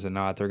more times than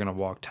not they're gonna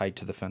walk tight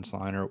to the fence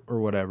line or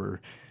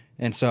whatever.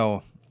 And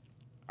so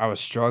I was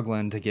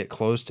struggling to get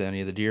close to any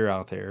of the deer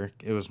out there.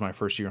 It was my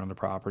first year on the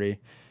property,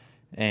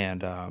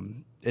 and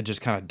it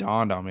just kind of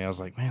dawned on me. I was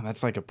like, man,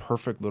 that's like a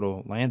perfect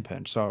little land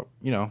pinch. So,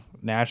 you know,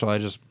 naturally, I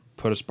just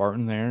put a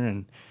Spartan there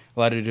and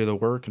let it do the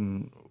work,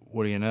 and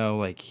what do you know,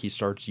 like, he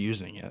starts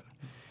using it.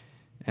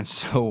 And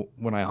so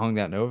when I hung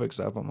that Novix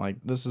up, I'm like,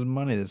 this is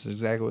money. This is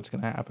exactly what's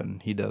going to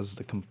happen. He does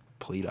the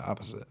complete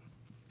opposite.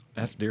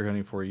 That's deer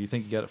hunting for you. You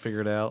think you got it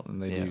figured out,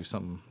 and they do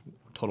something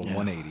total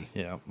 180.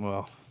 Yeah,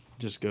 well,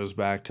 just goes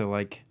back to,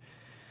 like,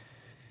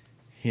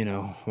 you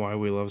know, why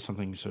we love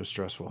something so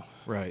stressful.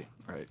 Right.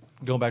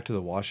 Going back to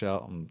the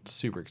washout, I'm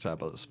super excited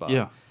about the spot.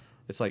 Yeah.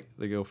 It's like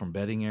they go from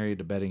bedding area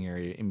to bedding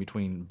area in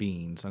between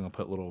beans. I'm going to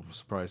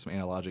put probably some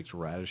analogics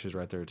radishes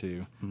right there,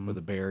 too, with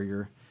a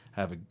barrier.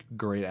 Have a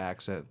great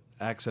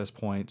access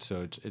point,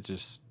 so it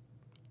just,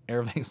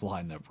 everything's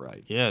lined up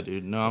right. Yeah,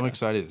 dude. No, I'm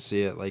excited to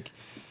see it. Like,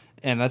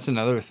 and that's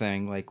another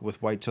thing, like,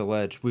 with Whitetail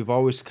Edge, we've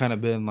always kind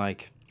of been,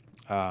 like,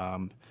 I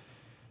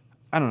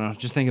don't know,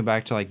 just thinking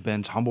back to, like,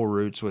 Ben's humble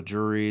roots with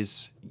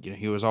juries. You know,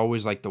 he was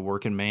always, like, the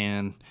working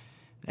man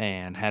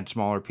and had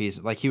smaller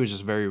pieces. Like, he was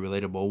just very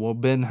relatable. Well,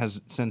 Ben has,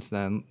 since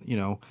then, you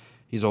know,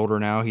 he's older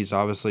now. He's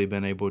obviously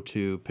been able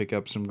to pick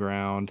up some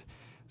ground,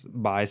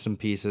 buy some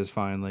pieces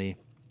finally.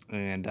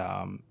 And,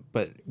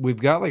 but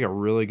we've got, like, a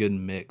really good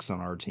mix on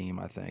our team,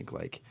 I think.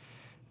 Like,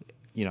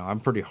 you know,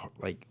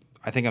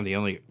 I think I'm the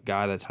only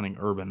guy that's hunting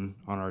urban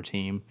on our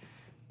team.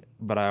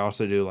 But I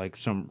also do, like,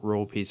 some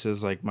roll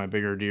pieces, like my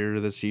bigger deer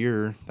this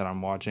year that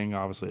I'm watching.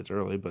 Obviously, it's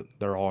early, but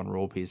they're all in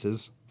roll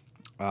pieces.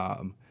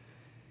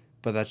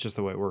 But that's just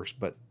the way it works.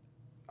 But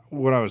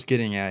what I was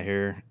getting at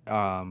here,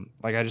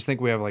 like, I just think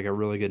we have, like, a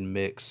really good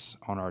mix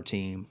on our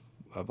team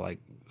of, like,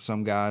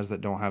 some guys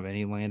that don't have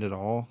any land at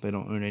all. They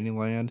don't own any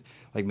land.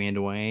 Like me and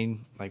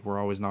Dwayne, like, we're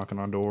always knocking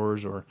on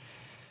doors. Or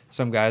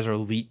some guys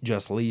are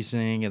just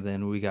leasing. And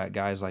then we got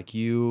guys like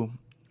you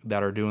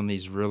that are doing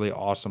these really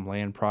awesome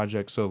land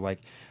projects. So, like,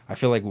 I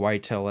feel like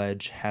Whitetail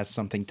Edge has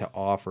something to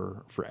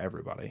offer for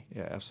everybody.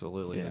 Yeah,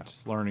 absolutely. Yeah.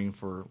 Just learning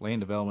for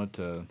land development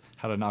to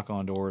how to knock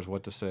on doors,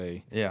 what to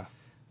say. Yeah.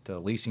 To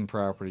leasing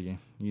property,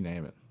 you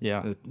name it.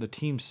 Yeah. The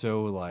team's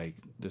so, like,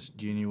 just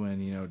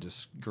genuine, you know,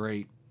 just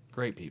great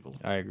people.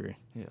 I agree.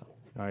 Yeah.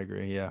 I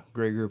agree. Yeah.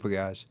 Great group of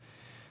guys.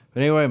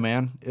 But anyway,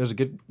 man, it was a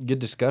good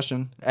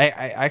discussion. I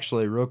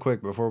actually, real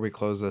quick before we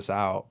close this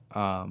out,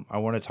 I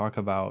want to talk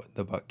about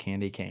the buck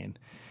Candy Cane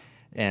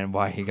and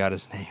why he got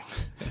his name.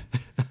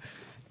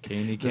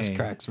 Candy Cane. This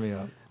cracks me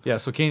up. Yeah,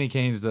 so Candy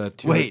Cane's the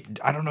two. Wait,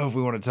 I don't know if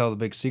we want to tell the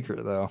big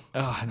secret though.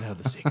 Oh, I know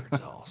the secret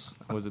sauce.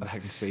 Was it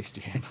back in Space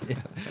Jam? Yeah.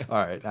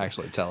 All right,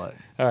 actually, tell it.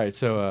 All right,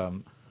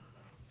 so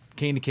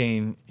Candy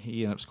Cane,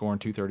 he ended up scoring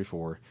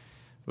 234,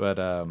 but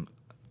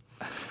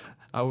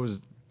I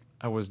was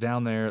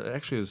down there.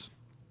 Actually,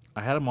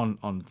 I had him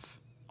on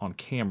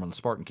camera, on the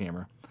Spartan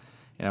camera,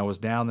 and I was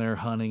down there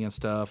hunting and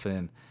stuff,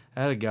 and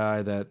I had a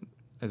guy that,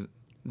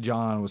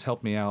 John, was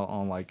helping me out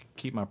on like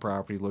keep my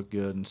property look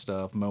good and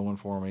stuff, mowing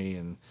for me,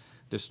 and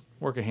just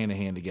working hand in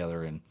hand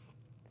together. And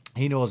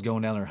he knew I was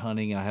going down there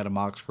hunting, and I had a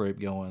mock scrape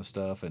going and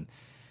stuff, and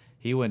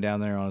he went down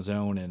there on his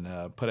own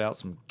and put out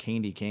some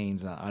candy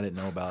canes, and I didn't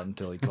know about it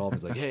until he called me.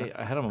 He's like, "Hey,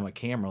 I had him on my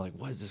camera. Like,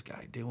 what is this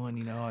guy doing?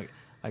 You know,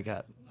 I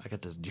got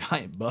this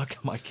giant buck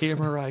on my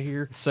camera right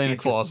here. Santa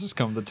Claus has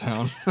come to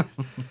town."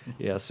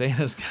 Yeah,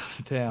 Santa's come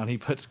to town. He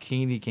puts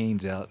candy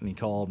canes out, and he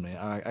called me.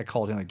 I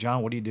called him like,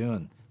 "John, what are you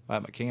doing?" I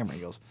have my camera.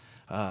 He goes,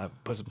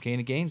 "Put some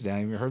candy canes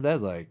down." You ever heard that? I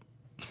was like,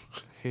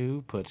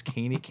 who puts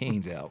candy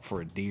canes out for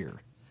a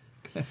deer?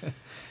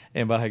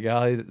 And by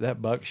golly,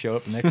 that buck showed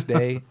up the next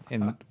day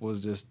and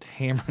was just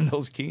hammering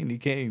those candy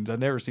canes. I've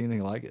never seen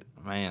anything like it.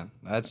 Man,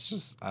 that's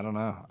just, I don't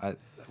know.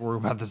 We're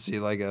about to see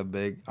like I'm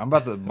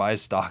about to buy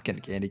stock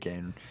in candy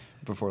cane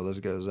before this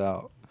goes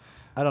out.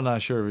 I'm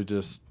not sure if it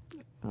just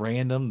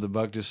random. The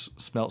buck just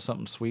smelt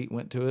something sweet,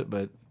 went to it,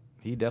 but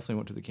he definitely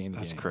went to the candy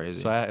cane. That's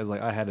crazy. So I was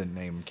like, I had to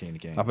name him Candy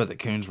Cane. I bet the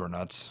coons were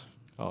nuts.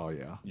 Oh,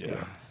 yeah.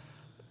 Yeah.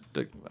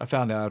 I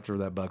found out after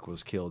that buck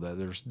was killed that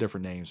there's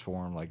different names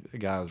for him. Like, the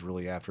guy was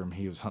really after him.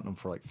 He was hunting him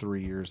for like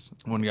 3 years.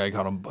 One guy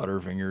called him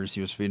Butterfingers.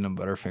 He was feeding him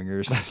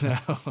Butterfingers.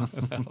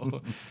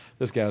 No.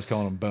 This guy was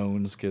calling him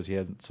Bones because he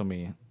had so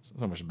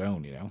much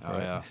bone, you know. Oh,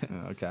 right?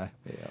 yeah. Okay.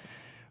 Yeah.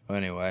 Well,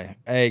 anyway,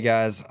 hey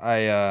guys,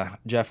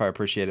 Jeff, I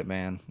appreciate it,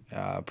 man.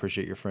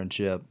 Appreciate your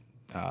friendship.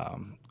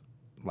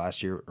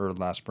 Last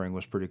spring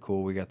was pretty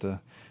cool. We got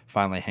to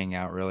finally hang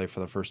out really for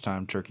the first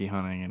time turkey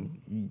hunting,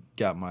 and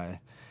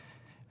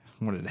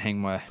wanted to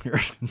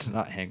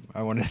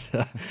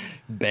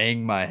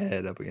bang my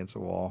head up against a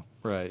wall.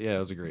 Right. Yeah, it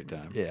was a great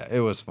time. Yeah, it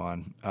was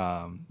fun.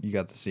 You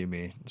got to see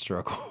me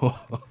struggle.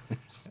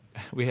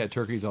 We had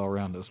turkeys all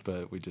around us,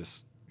 but we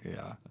just,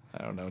 yeah,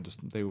 I don't know,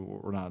 they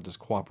were not just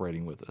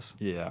cooperating with us.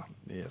 Yeah,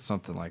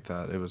 something like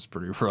that. It was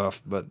pretty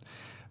rough, but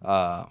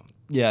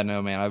yeah,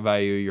 no, man, I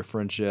value your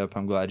friendship.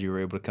 I'm glad you were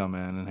able to come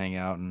in and hang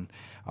out, and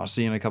I'll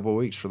see you in a couple of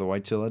weeks for the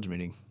Whitetail Edge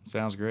meeting.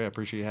 Sounds great. I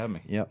appreciate you having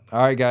me. Yep.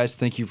 All right, guys,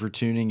 thank you for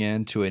tuning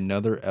in to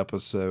another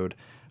episode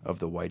of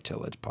the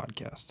Whitetail Edge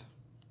Podcast.